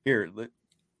question here.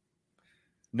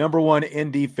 Number one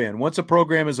ND fan. Once a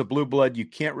program is a blue blood, you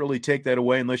can't really take that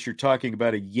away unless you're talking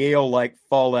about a Yale-like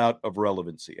fallout of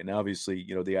relevancy. And obviously,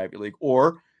 the Ivy League,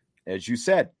 or as you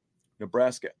said,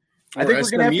 Nebraska. I think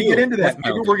we're going to have to get into that.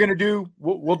 Maybe we're going to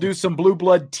we'll do some blue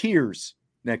blood tears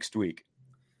next week.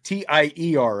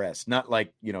 TIERS, not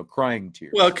like, crying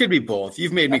tears. Well, it could be both.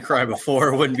 You've made me cry before.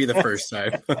 It wouldn't be the first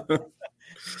time.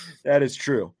 That is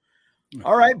true.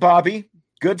 All right, Bobby.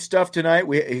 Good stuff tonight.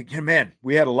 We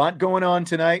had a lot going on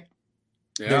tonight.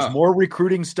 Yeah. There's more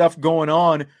recruiting stuff going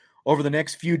on over the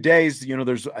next few days.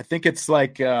 I think it's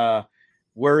like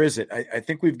where is it? I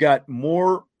think we've got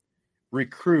more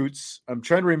recruits. I'm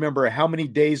trying to remember how many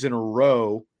days in a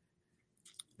row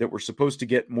that we're supposed to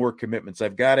get more commitments.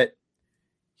 I've got it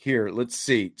here. Let's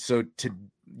see. So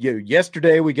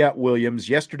yesterday we got Williams.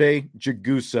 Yesterday,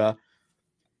 Jagusa.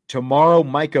 Tomorrow,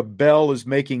 Micah Bell is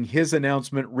making his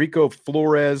announcement. Rico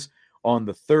Flores on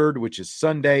the 3rd, which is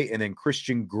Sunday, and then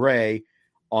Christian Gray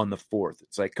on the 4th.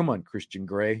 It's like, come on, Christian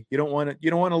Gray. You don't want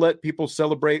to let people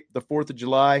celebrate the 4th of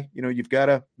July. You've got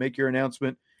to make your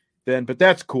announcement then. But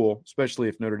that's cool, especially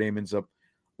if Notre Dame ends up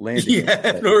landing. Yeah,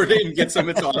 if Notre Dame gets them,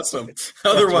 it's awesome.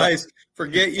 Otherwise,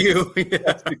 forget you. Yeah.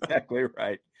 That's exactly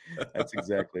right. That's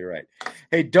exactly right.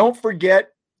 Hey, don't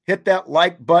forget, hit that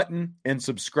like button and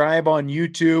subscribe on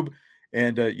YouTube.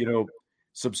 And,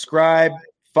 subscribe,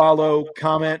 follow,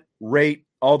 comment, rate,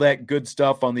 all that good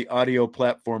stuff on the audio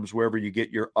platforms, wherever you get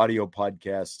your audio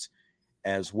podcasts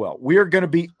as well. We are going to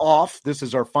be off. This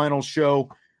is our final show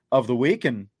of the week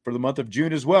and for the month of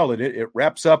June as well. It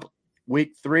wraps up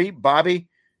week 3. Bobby,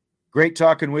 great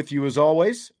talking with you as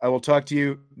always. I will talk to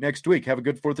you next week. Have a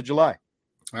good 4th of July.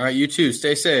 All right, you too.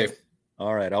 Stay safe.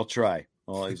 All right, I'll try.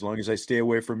 Well, as long as I stay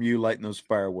away from you lighting those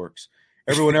fireworks.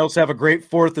 Everyone else have a great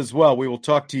 4th as well. We will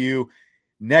talk to you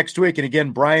next week. And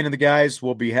again, Brian and the guys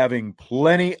will be having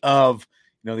plenty of,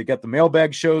 they got the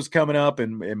mailbag shows coming up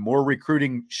and more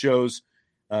recruiting shows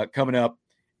coming up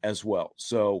as well.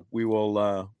 So we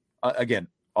will, again,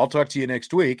 I'll talk to you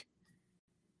next week.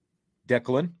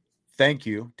 Declan, thank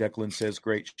you. Declan says,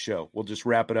 great show. We'll just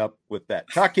wrap it up with that.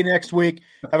 Talk to you next week.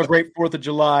 Have a great 4th of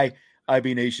July.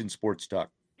 IB Nation Sports Talk.